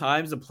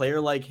sometimes a player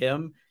like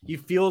him, he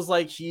feels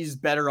like he's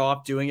better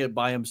off doing it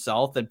by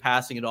himself than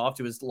passing it off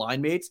to his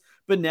line mates.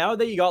 But now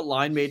that you got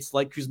line mates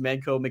like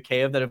Kuzmenko,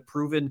 Mikheyev that have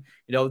proven,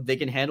 they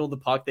can handle the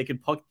puck, they can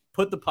put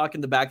the puck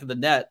in the back of the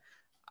net,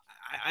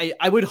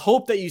 I would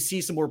hope that you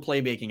see some more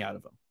playmaking out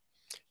of him.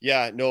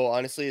 Yeah, no,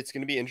 honestly, it's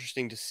going to be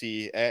interesting to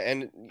see.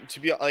 And to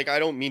be like, I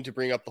don't mean to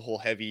bring up the whole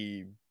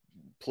heavy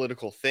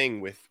political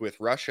thing with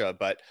Russia,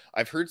 but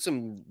I've heard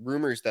some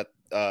rumors that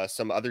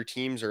some other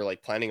teams are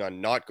like planning on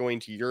not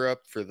going to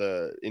Europe for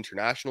the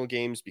international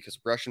games because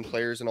of Russian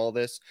players and all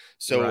this.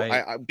 So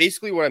I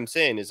basically what I'm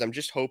saying is I'm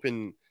just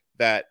hoping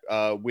that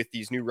with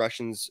these new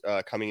Russians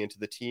coming into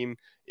the team,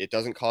 it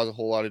doesn't cause a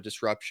whole lot of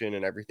disruption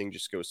and everything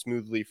just goes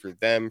smoothly for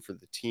them, for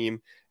the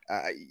team.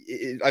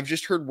 I've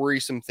just heard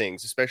worrisome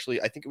things, especially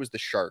I think it was the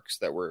Sharks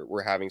that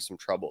were having some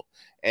trouble.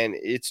 And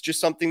it's just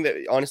something that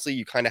honestly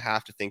you kind of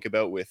have to think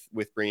about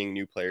with bringing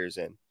new players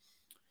in.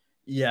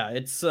 Yeah,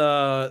 it's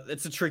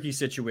a tricky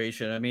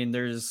situation. I mean,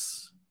 and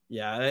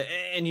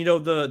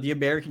the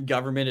American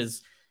government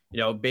is,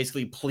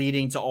 basically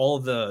pleading to all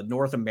of the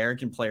North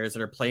American players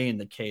that are playing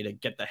the K to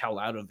get the hell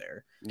out of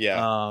there.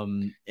 Yeah.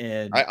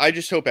 And I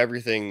just hope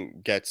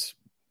everything gets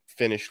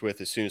finished with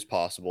as soon as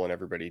possible and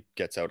everybody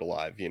gets out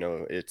alive.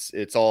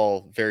 It's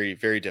all very,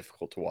 very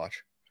difficult to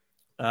watch.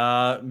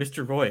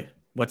 Mr. Roy,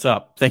 what's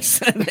up? Thanks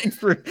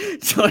for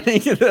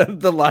joining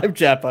the live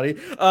chat, buddy.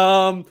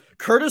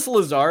 Curtis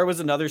Lazar was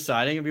another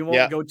signing, and we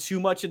won't go too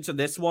much into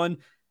this one.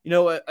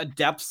 A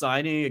depth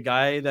signing, a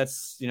guy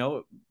that's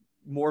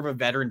more of a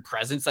veteran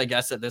presence, I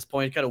guess, at this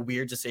point. Kind of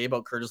weird to say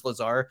about Curtis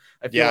Lazar.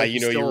 I feel like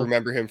you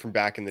remember him from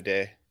back in the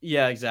day.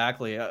 Yeah,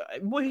 exactly.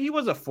 Well, he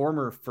was a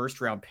former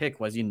first-round pick,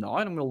 was he not?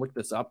 I'm going to look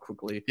this up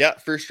quickly. Yeah,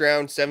 first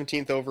round,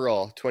 17th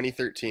overall,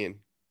 2013.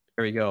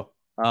 There we go.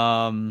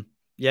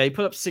 He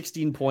put up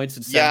 16 points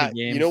in 7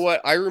 games. You know what?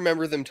 I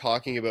remember them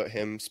talking about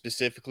him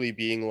specifically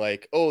being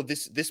like, oh,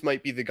 this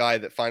might be the guy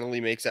that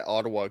finally makes at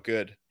Ottawa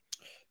good.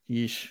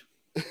 Yeesh.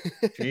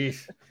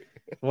 Jeez.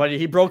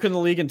 He broke in the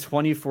league in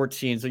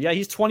 2014. So yeah,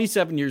 he's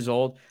 27 years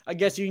old. I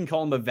guess you can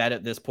call him a vet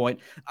at this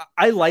point.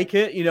 I like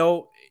it.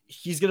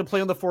 He's going to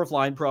play on the 4th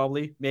line,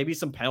 probably, maybe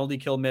some penalty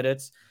kill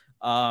minutes.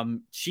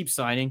 Cheap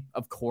signing,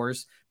 of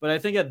course. But I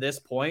think at this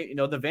point,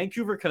 the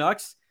Vancouver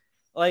Canucks,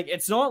 like,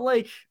 it's not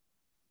like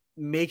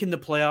making the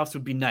playoffs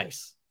would be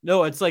nice.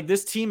 No, it's like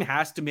this team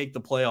has to make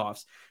the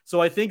playoffs.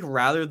 So I think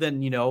rather than,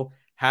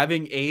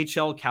 having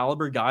AHL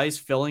caliber guys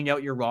filling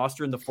out your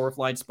roster in the 4th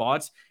line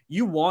spots,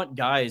 you want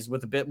guys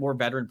with a bit more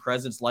veteran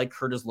presence like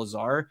Curtis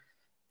Lazar.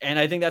 And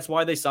I think that's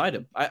why they signed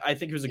him. I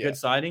think it was a good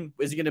signing.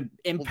 Is he going to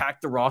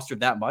impact the roster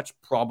that much?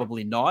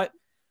 Probably not.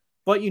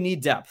 But you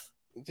need depth.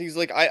 Things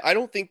like I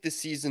don't think this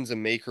season's a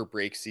make or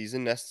break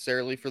season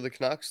necessarily for the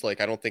Canucks.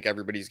 Like, I don't think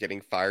everybody's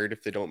getting fired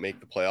if they don't make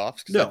the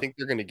playoffs because I think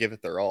they're going to give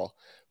it their all.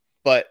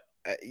 But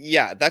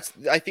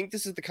I think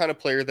this is the kind of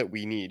player that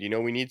we need.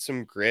 We need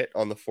some grit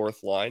on the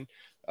 4th line.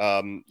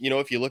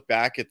 If you look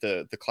back at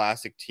the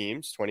classic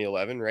teams,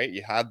 2011, right?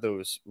 You had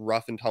those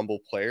rough and tumble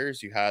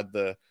players. You had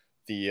the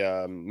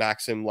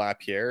Maxim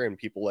Lapierre and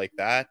people like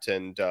that,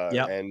 and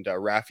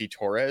Rafi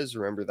Torres.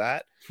 Remember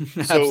that?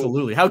 So,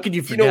 Absolutely. How could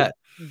you forget?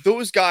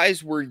 Those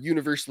guys were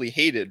universally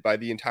hated by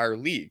the entire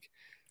league.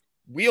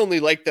 We only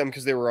liked them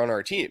because they were on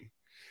our team.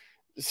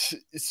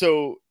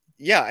 So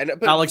yeah,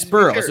 but Alex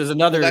Burrows is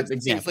another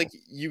example. It's like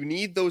you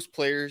need those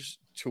players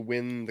to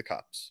win the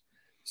cups.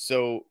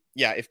 So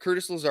yeah, if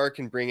Curtis Lazar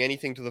can bring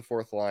anything to the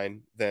fourth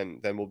line, then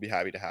we'll be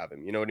happy to have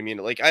him. You know what I mean?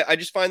 Like I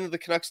just find that the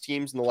Canucks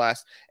teams in the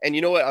last, and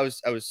you know what, I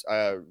was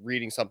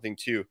reading something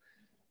too.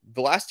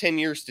 The last 10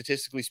 years,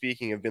 statistically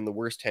speaking, have been the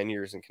worst 10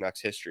 years in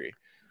Canucks history.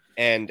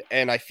 And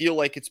I feel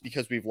like it's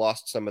because we've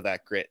lost some of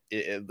that grit.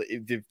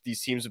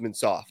 These teams have been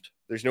soft.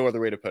 There's no other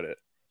way to put it.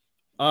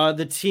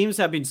 The teams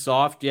have been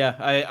soft. Yeah,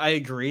 I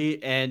agree.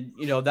 And,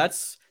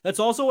 that's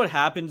also what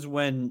happens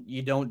when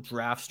you don't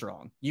draft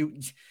strong.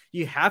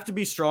 You have to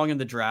be strong in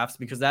the drafts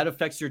because that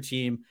affects your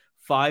team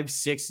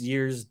 5-6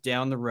 years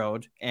down the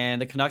road.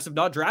 And the Canucks have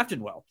not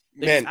drafted well.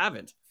 They just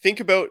haven't. Think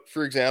about,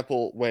 for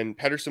example, when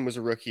Pettersson was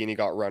a rookie and he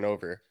got run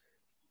over.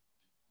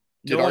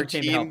 Did our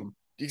team help him?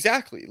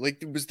 Exactly.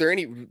 Like,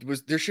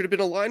 there should have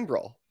been a line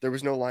brawl. There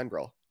was no line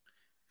brawl.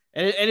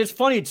 And it's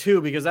funny,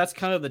 too, because that's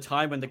kind of the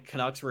time when the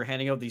Canucks were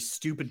handing out these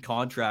stupid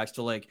contracts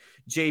to, like,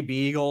 Jay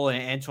Beagle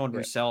and Anton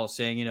Roussel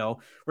saying,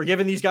 we're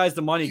giving these guys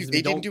the money because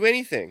they didn't do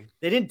anything.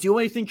 They didn't do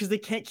anything because they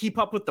can't keep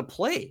up with the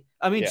play.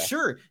 I mean,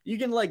 sure, you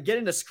can, like, get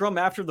into scrum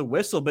after the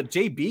whistle, but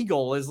Jay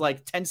Beagle is,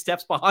 like, 10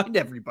 steps behind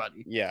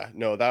everybody. Yeah,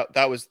 no,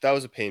 that was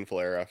a painful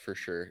era for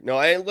sure. No,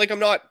 I'm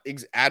not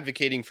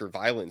advocating for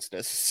violence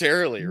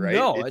necessarily, right?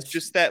 No, it's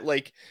just that,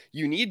 like,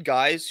 you need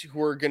guys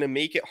who are going to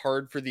make it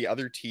hard for the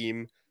other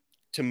team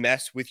to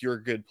mess with your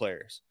good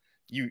players.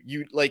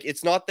 You like,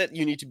 it's not that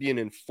you need to be an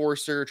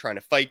enforcer trying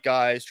to fight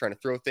guys, trying to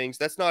throw things.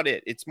 That's not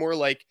it. It's more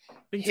like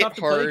hit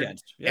hard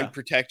and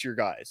protect your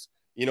guys.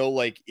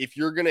 Like, if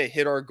you're going to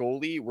hit our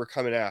goalie, we're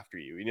coming after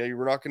you.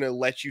 We're not going to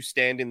let you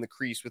stand in the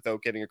crease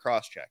without getting a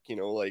cross check.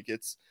 Like,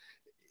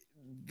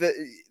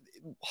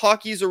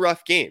 hockey's a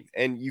rough game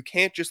and you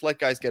can't just let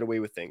guys get away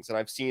with things. And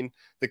I've seen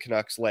the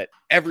Canucks let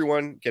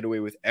everyone get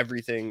away with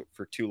everything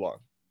for too long.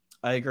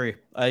 I agree.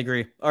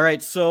 All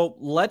right, so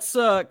let's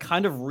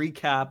kind of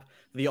recap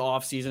the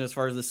offseason as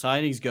far as the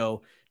signings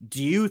go.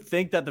 Do you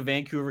think that the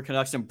Vancouver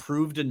Canucks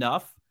improved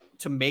enough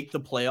to make the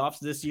playoffs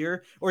this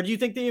year? Or do you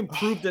think they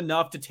improved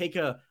enough to take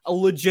a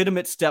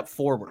legitimate step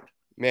forward?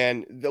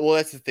 Man, well,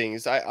 that's the thing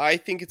is I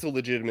think it's a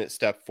legitimate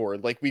step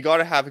forward. Like, we got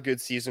to have a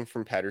good season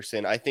from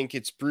Pettersson. I think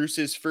it's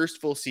Bruce's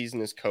first full season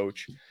as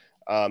coach.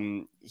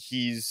 I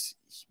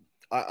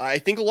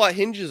think a lot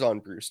hinges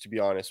on Bruce, to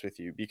be honest with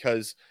you,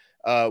 because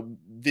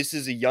this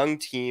is a young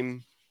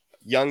team,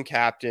 young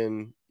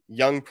captain,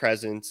 young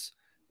presence.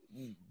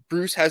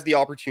 Bruce has the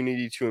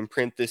opportunity to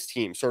imprint this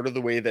team sort of the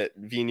way that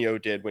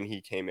Vigneault did when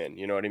he came in.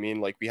 You know what I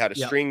mean? Like, we had a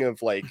string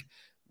of like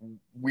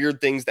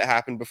weird things that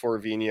happened before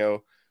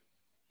Vigneault.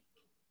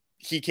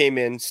 He came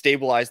in,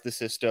 stabilized the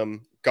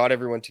system, got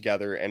everyone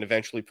together, and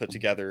eventually put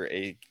together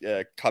a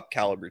cup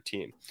caliber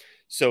team.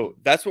 So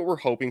that's what we're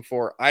hoping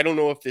for. I don't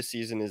know if this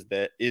season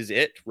is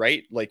it,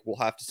 right? Like, we'll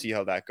have to see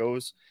how that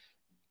goes.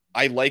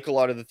 I like a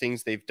lot of the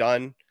things they've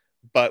done,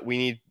 but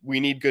we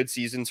need good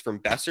seasons from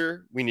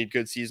Besser. We need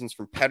good seasons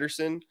from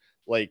Pettersson.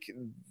 Like,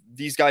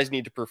 these guys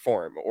need to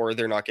perform or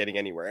they're not getting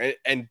anywhere.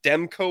 And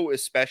Demko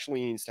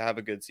especially needs to have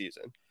a good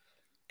season.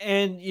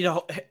 And,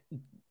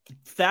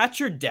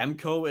 Thatcher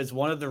Demko is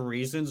one of the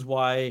reasons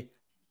why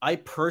I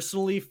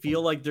personally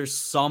feel like there's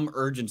some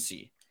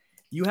urgency.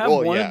 You have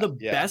one of the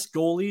best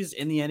goalies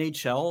in the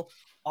NHL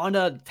on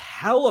a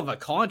hell of a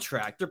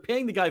contract. They're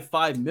paying the guy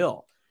 $5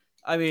 million.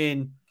 I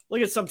mean,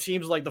 look at some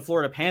teams like the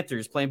Florida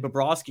Panthers playing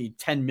Bobrovsky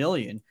 $10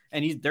 million,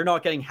 and they're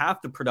not getting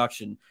half the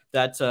production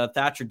that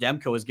Thatcher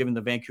Demko is giving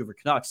the Vancouver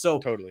Canucks. So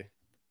totally,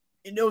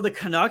 the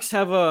Canucks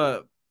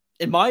have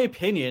in my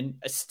opinion,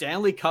 a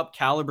Stanley Cup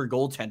caliber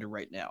goaltender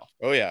right now.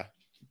 Oh yeah,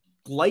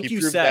 like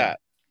you said,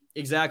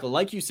 exactly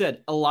like you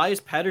said, Elias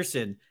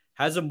Pettersson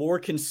has a more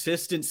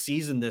consistent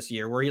season this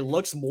year, where he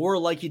looks more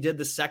like he did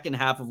the second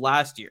half of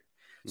last year.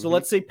 So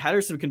let's say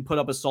Pettersson can put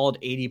up a solid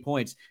 80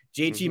 points.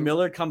 JT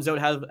Miller comes out,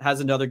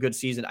 has another good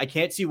season. I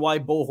can't see why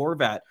Bo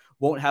Horvat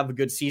won't have a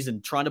good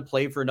season trying to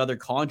play for another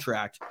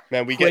contract.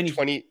 Man, we get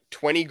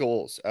 20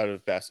 goals out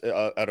of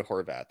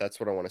Horvat. That's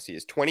what I want to see,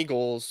 is 20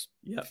 goals,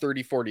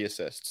 30, 40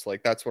 assists.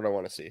 Like, that's what I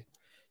want to see.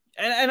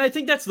 And I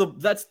think that's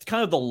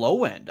kind of the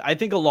low end. I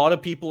think a lot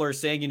of people are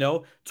saying,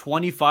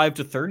 25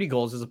 to 30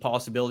 goals is a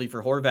possibility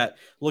for Horvat.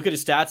 Look at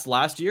his stats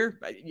last year,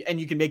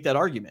 and you can make that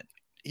argument.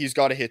 He's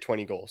got to hit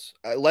 20 goals.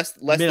 Less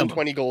than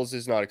 20 goals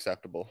is not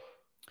acceptable.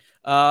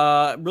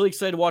 I'm really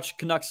excited to watch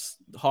Canucks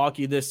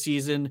hockey this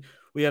season.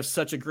 We have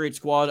such a great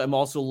squad. I'm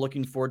also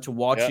looking forward to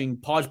watching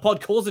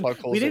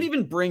Podkolzin. We didn't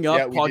even bring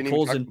up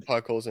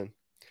Podkolzin.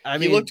 I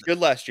mean, he looked good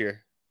last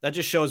year. That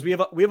just shows we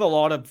have a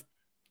lot of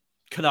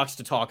Canucks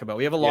to talk about.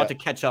 We have a lot to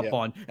catch up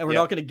on, and we're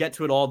not going to get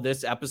to it all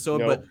this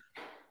episode. No. But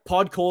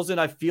Podkolzin,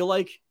 I feel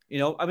like, I'm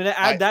going to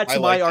add that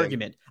to my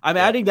argument. I'm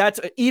adding that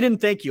to Eden.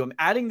 Thank you. I'm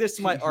adding this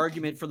to my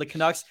argument for the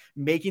Canucks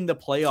making the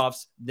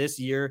playoffs this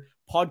year.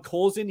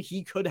 Podkolzin,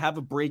 he could have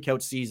a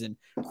breakout season.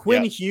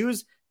 Quinn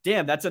Hughes,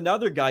 damn, that's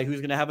another guy who's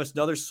going to have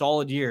another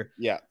solid year.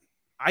 Yeah.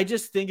 I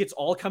just think it's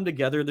all come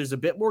together. There's a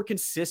bit more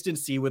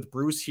consistency with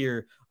Bruce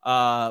here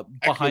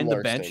behind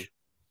the bench.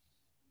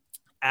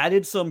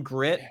 Added some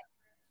grit,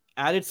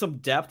 added some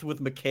depth with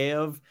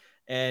Mikheyev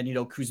and,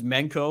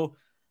 Kuzmenko.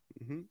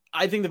 Mm-hmm.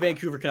 I think the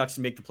Vancouver Canucks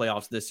can make the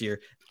playoffs this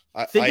year.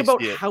 Think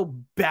about how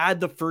bad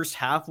the first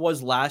half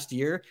was last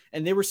year,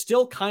 and they were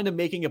still kind of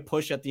making a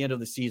push at the end of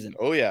the season.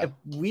 Oh, yeah. If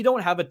we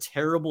don't have a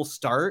terrible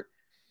start,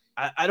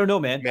 I don't know,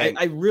 man.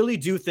 I really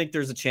do think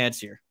there's a chance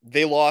here.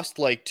 They lost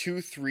like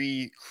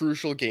 2-3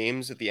 crucial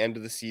games at the end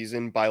of the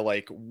season by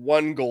like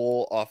 1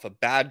 goal off a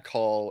bad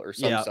call or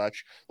some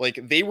such. Like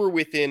they were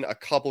within a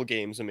couple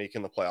games of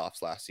making the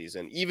playoffs last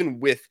season, even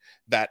with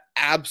that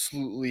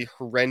absolutely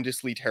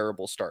horrendously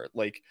terrible start.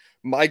 Like,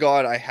 my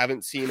God, I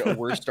haven't seen a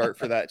worse start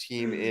for that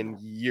team in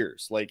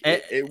years. Like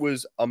it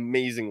was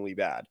amazingly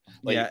bad.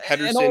 Like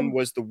Henderson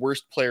was the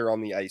worst player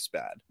on the ice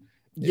bad.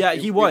 Yeah,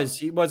 he was.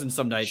 He was in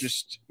some nights.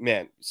 Just,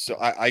 man, so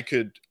I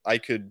could,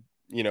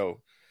 go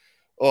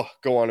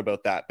on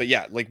about that. But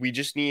yeah, like we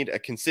just need a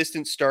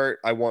consistent start.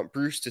 I want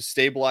Bruce to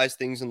stabilize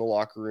things in the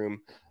locker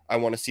room. I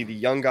want to see the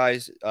young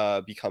guys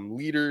become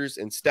leaders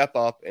and step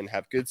up and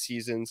have good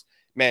seasons.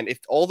 Man, if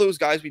all those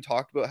guys we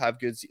talked about have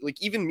good,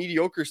 like even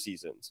mediocre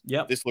seasons,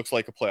 this looks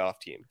like a playoff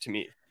team to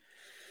me.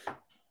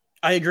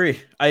 I agree.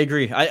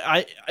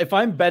 I if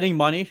I'm betting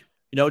money,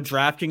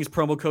 DraftKings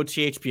promo code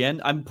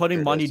THPN, I'm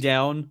putting money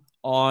down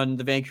on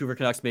the Vancouver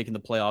Canucks making the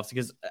playoffs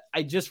because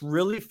I just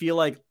really feel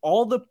like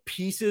all the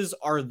pieces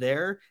are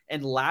there.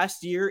 And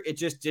last year, it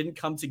just didn't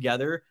come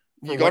together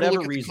for you got to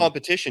look at reason. The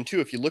competition too.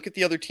 If you look at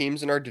the other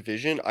teams in our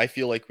division, I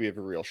feel like we have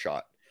a real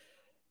shot.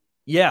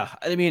 Yeah.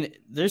 I mean,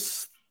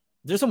 there's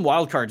some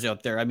wild cards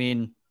out there. I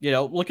mean,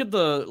 look at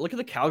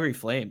the Calgary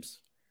Flames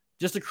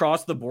just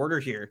across the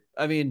border here.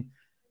 I mean,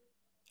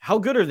 how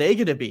good are they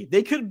going to be?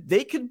 They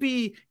could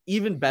be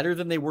even better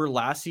than they were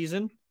last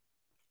season.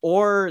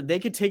 Or they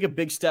could take a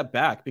big step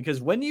back because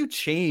when you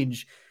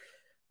change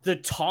the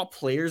top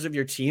players of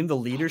your team, the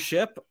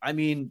leadership, I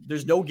mean,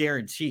 there's no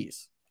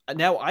guarantees.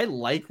 Now, I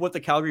like what the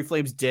Calgary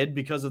Flames did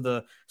because of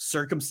the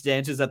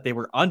circumstances that they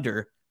were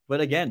under. But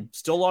again,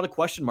 still a lot of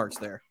question marks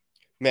there.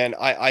 Man,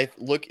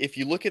 if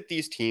you look at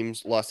these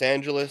teams, Los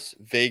Angeles,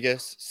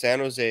 Vegas, San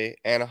Jose,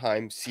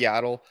 Anaheim,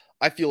 Seattle,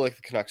 I feel like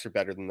the Canucks are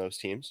better than those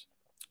teams.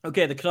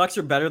 Okay, the Canucks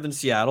are better than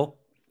Seattle.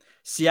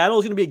 Seattle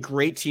is going to be a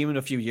great team in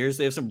a few years.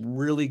 They have some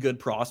really good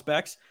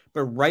prospects,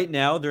 but right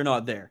now they're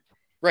not there.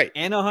 Right.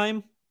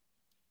 Anaheim,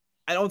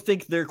 I don't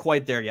think they're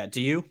quite there yet. Do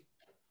you?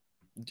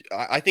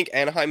 I think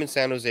Anaheim and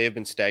San Jose have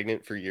been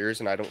stagnant for years,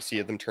 and I don't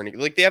see them turning.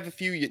 Like they have a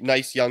few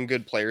nice young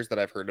good players that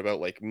I've heard about,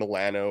 like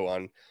Milano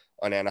on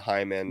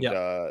Anaheim and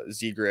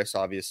Zegras,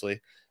 obviously.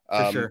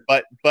 For sure.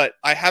 But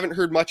I haven't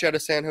heard much out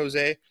of San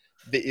Jose.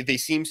 They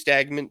seem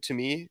stagnant to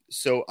me,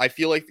 so I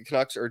feel like the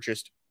Canucks are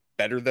just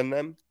better than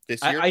them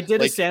this year. I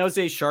did a San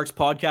Jose Sharks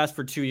podcast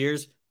for 2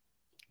 years.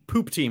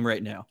 Poop team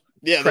right now.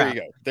 Yeah, crap.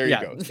 There you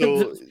go.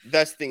 So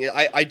that's the thing.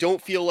 I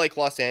don't feel like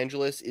Los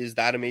Angeles is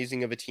that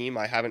amazing of a team.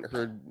 I haven't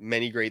heard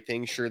many great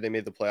things. Sure, they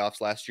made the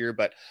playoffs last year,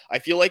 but I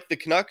feel like the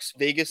Canucks,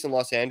 Vegas, and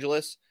Los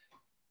Angeles,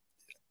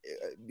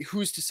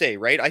 who's to say,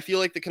 right? I feel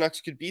like the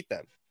Canucks could beat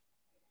them.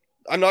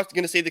 I'm not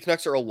going to say the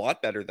Canucks are a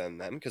lot better than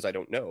them because I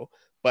don't know,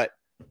 but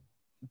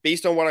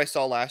based on what I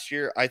saw last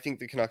year, I think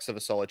the Canucks have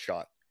a solid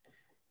shot.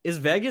 Is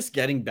Vegas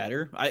getting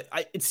better?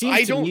 It seems.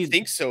 I don't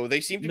think so.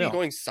 They seem to be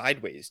going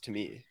sideways to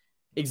me.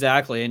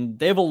 Exactly, and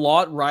they have a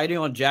lot riding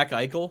on Jack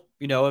Eichel.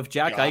 If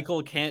Jack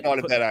Eichel can't, it's not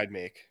a bet I'd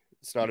make.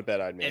 It's not a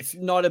bet I'd make. It's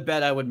not a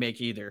bet I would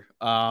make either.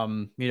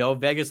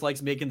 Vegas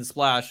likes making the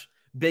splash.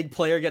 Big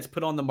player gets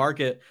put on the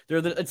market.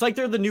 It's like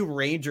they're the new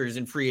Rangers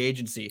in free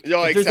agency.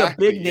 No, if there's a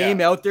big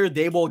name out there,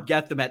 they will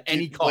get them at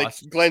any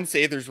cost. Like Glenn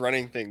Sather's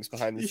running things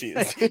behind the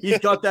scenes. He's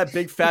got that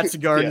big fat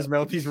cigar in his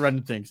mouth. He's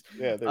running things.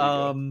 Yeah, there you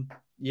go.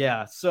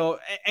 Yeah. So,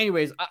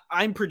 anyways,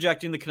 I'm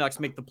projecting the Canucks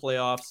make the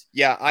playoffs.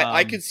 Yeah,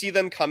 I could see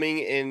them coming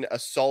in a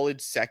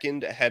solid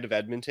second ahead of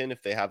Edmonton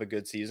if they have a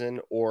good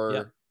season,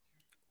 or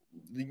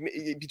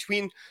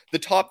between the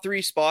top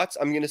 3 spots,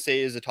 I'm going to say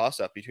is a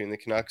toss-up between the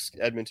Canucks,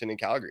 Edmonton, and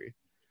Calgary.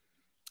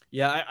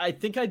 Yeah, I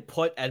think I'd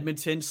put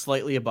Edmonton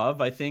slightly above.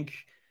 I think.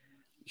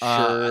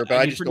 Sure, but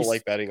I just don't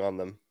like betting on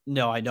them.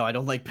 No, I know. I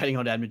don't like betting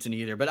on Edmonton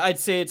either, but I'd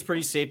say it's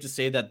pretty safe to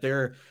say that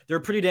they're a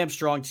pretty damn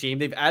strong team.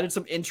 They've added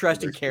some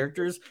interesting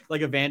characters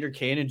like Evander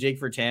Kane and Jake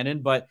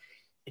Virtanen, but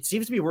it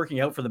seems to be working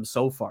out for them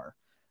so far.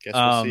 Guess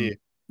we'll see.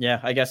 Yeah,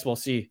 I guess we'll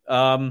see.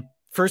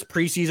 First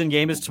preseason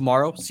game is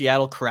tomorrow,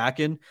 Seattle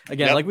Kraken.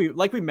 Again,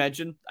 like we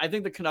mentioned, I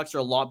think the Canucks are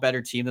a lot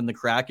better team than the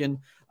Kraken.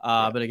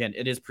 But again,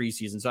 it is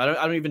preseason, so I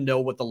don't even know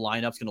what the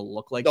lineup's going to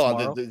look like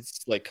tomorrow.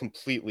 It's like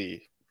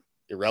completely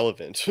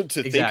irrelevant to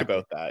think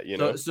about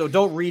that, So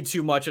don't read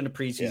too much into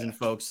preseason,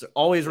 folks.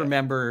 Always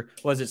remember,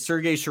 was it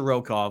Sergei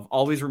Shirokov?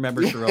 Always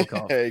remember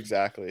Shirokov.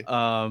 Exactly.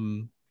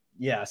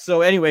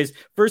 So anyways,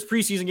 first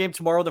preseason game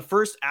tomorrow. The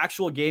first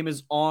actual game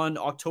is on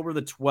October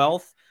the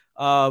 12th.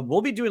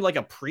 We'll be doing like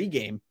a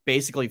pregame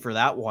basically for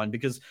that one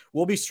because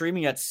we'll be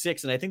streaming at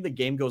 6 and I think the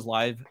game goes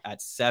live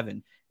at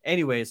 7.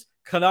 Anyways,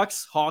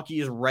 Canucks hockey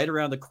is right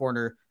around the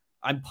corner.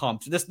 I'm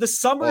pumped. This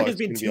summer has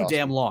been too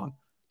damn long.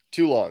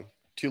 Too long.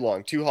 Too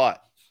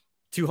hot.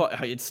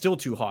 It's still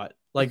too hot.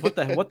 Like what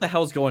the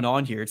hell's going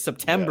on here? It's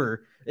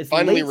September. Yeah. It's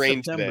finally late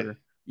rained September. Today.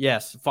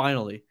 Yes,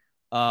 finally.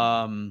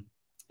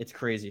 It's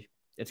crazy.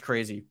 It's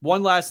crazy.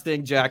 One last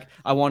thing, Jack,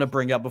 I want to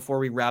bring up before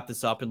we wrap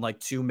this up in like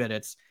 2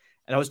 minutes.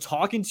 And I was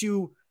talking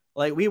to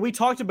like we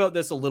talked about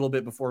this a little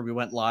bit before we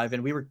went live,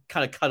 and we were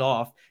kind of cut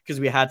off because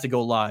we had to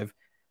go live.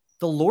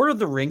 The Lord of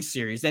the Rings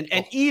series. And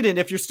Eden,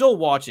 if you're still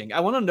watching,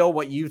 I want to know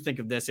what you think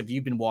of this if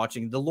you've been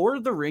watching. The Lord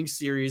of the Rings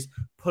series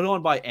put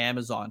on by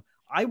Amazon.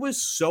 I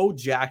was so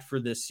jacked for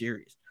this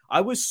series.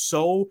 I was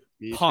so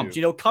pumped.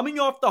 Too. Coming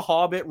off the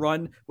Hobbit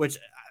run, which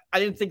I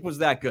didn't think was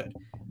that good.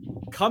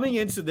 Coming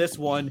into this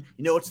one,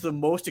 it's the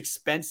most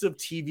expensive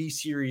TV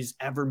series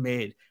ever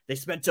made. They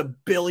spent $1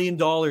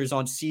 billion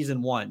on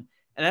season 1.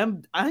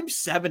 And I'm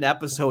 7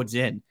 episodes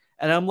in.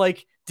 And I'm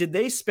like, did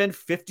they spend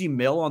 50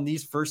 mil on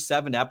these first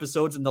 7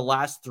 episodes and the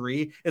last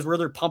 3 is where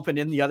they're pumping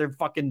in the other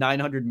fucking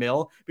 900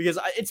 mil? Because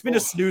it's been a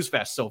snooze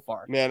fest so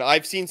far. Man,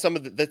 I've seen some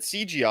of that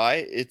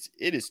CGI.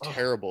 It is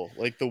terrible.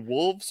 Like the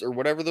wolves or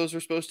whatever those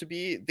are supposed to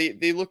be,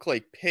 they look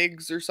like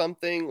pigs or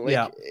something. Like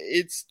yeah.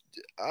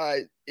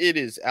 It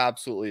is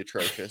absolutely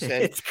atrocious.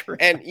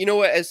 And you know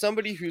what, as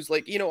somebody who's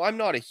like, I'm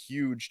not a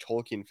huge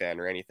Tolkien fan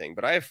or anything,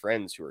 but I have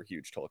friends who are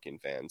huge Tolkien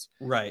fans.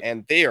 Right.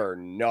 And they are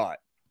not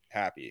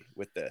happy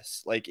with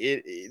this. Like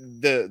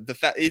the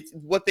fact it's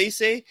what they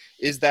say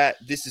is that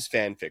this is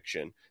fan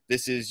fiction.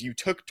 This is, you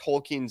took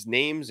Tolkien's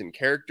names and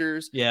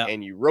characters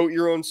and you wrote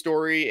your own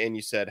story and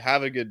you said,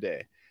 have a good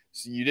day.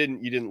 So you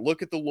didn't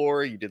look at the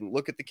lore, you didn't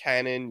look at the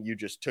canon, you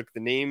just took the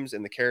names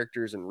and the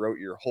characters and wrote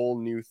your whole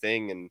new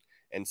thing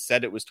and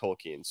said it was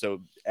Tolkien.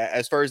 So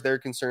as far as they're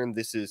concerned,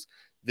 this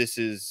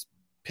is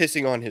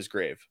pissing on his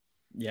grave.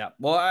 Yeah,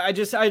 well, I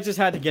just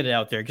had to get it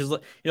out there because,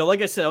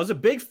 like I said, I was a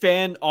big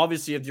fan,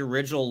 obviously, of the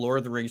original Lord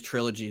of the Rings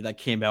trilogy that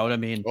came out. I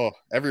mean,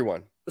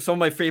 everyone, some of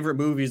my favorite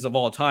movies of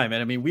all time,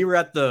 and I mean, we were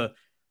at the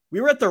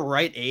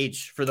right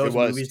age for those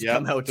movies to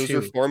come out. Those too.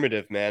 Were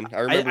formative, man. I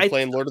remember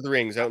playing Lord of the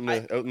Rings out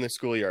in the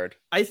schoolyard.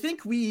 I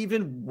think we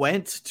even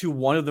went to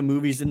one of the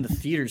movies in the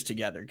theaters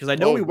together because I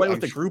know we went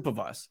with a group of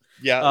us.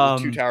 Yeah,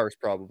 Two Towers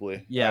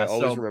probably. Yeah, I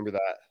always remember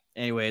that.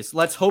 Anyways,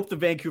 let's hope the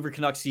Vancouver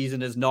Canucks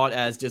season is not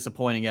as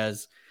disappointing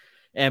as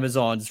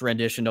Amazon's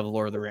rendition of the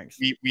Lord of the Rings.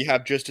 We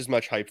have just as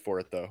much hype for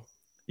it, though.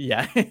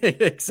 Yeah,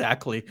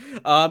 exactly.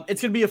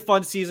 It's gonna be a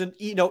fun season.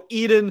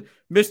 Eden,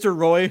 Mr.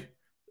 Roy,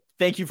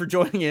 thank you for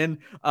joining in.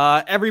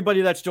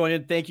 Everybody that's joined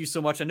in, thank you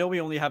so much. I know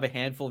we only have a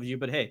handful of you,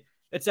 but hey,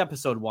 it's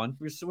episode 1.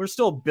 We're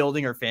still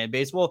building our fan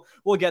base. We'll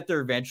get there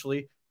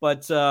eventually.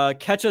 But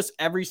catch us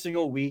every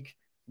single week,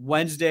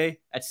 Wednesday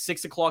at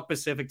 6 o'clock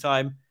Pacific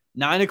time,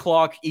 9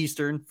 o'clock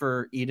Eastern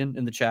for Eden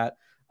in the chat.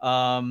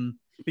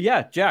 But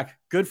yeah, Jack,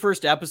 good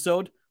first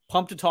episode.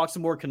 Pumped to talk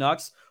some more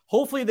Canucks.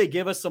 Hopefully they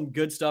give us some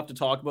good stuff to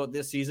talk about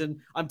this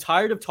season. I'm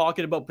tired of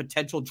talking about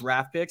potential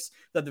draft picks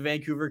that the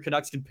Vancouver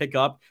Canucks can pick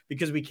up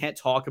because we can't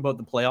talk about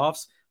the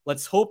playoffs.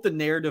 Let's hope the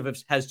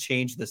narrative has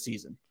changed this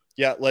season.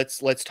 Yeah,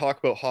 let's talk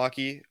about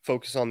hockey,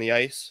 focus on the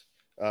ice,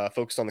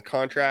 focus on the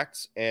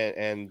contracts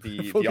and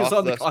the focus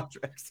on the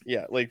contracts.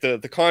 Yeah, like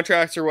the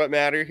contracts are what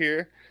matter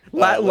here.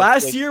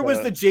 Last year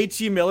was the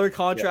JT Miller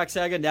contract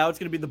saga. Now it's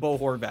going to be the Bo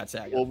Horvat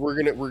saga. Well,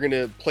 we're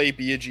gonna play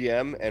be a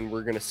GM and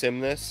we're gonna sim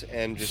this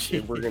and just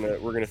we're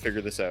gonna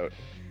figure this out.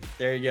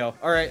 There you go.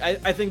 All right,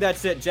 I think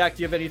that's it. Jack,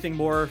 do you have anything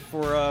more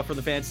for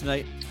the fans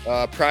tonight?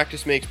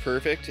 Practice makes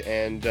perfect,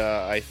 and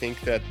I think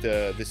that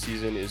this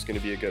season is going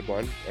to be a good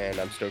one, and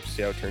I'm stoked to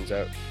see how it turns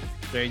out.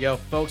 There you go,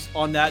 folks.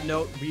 On that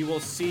note, we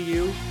will see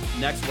you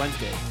next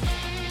Wednesday.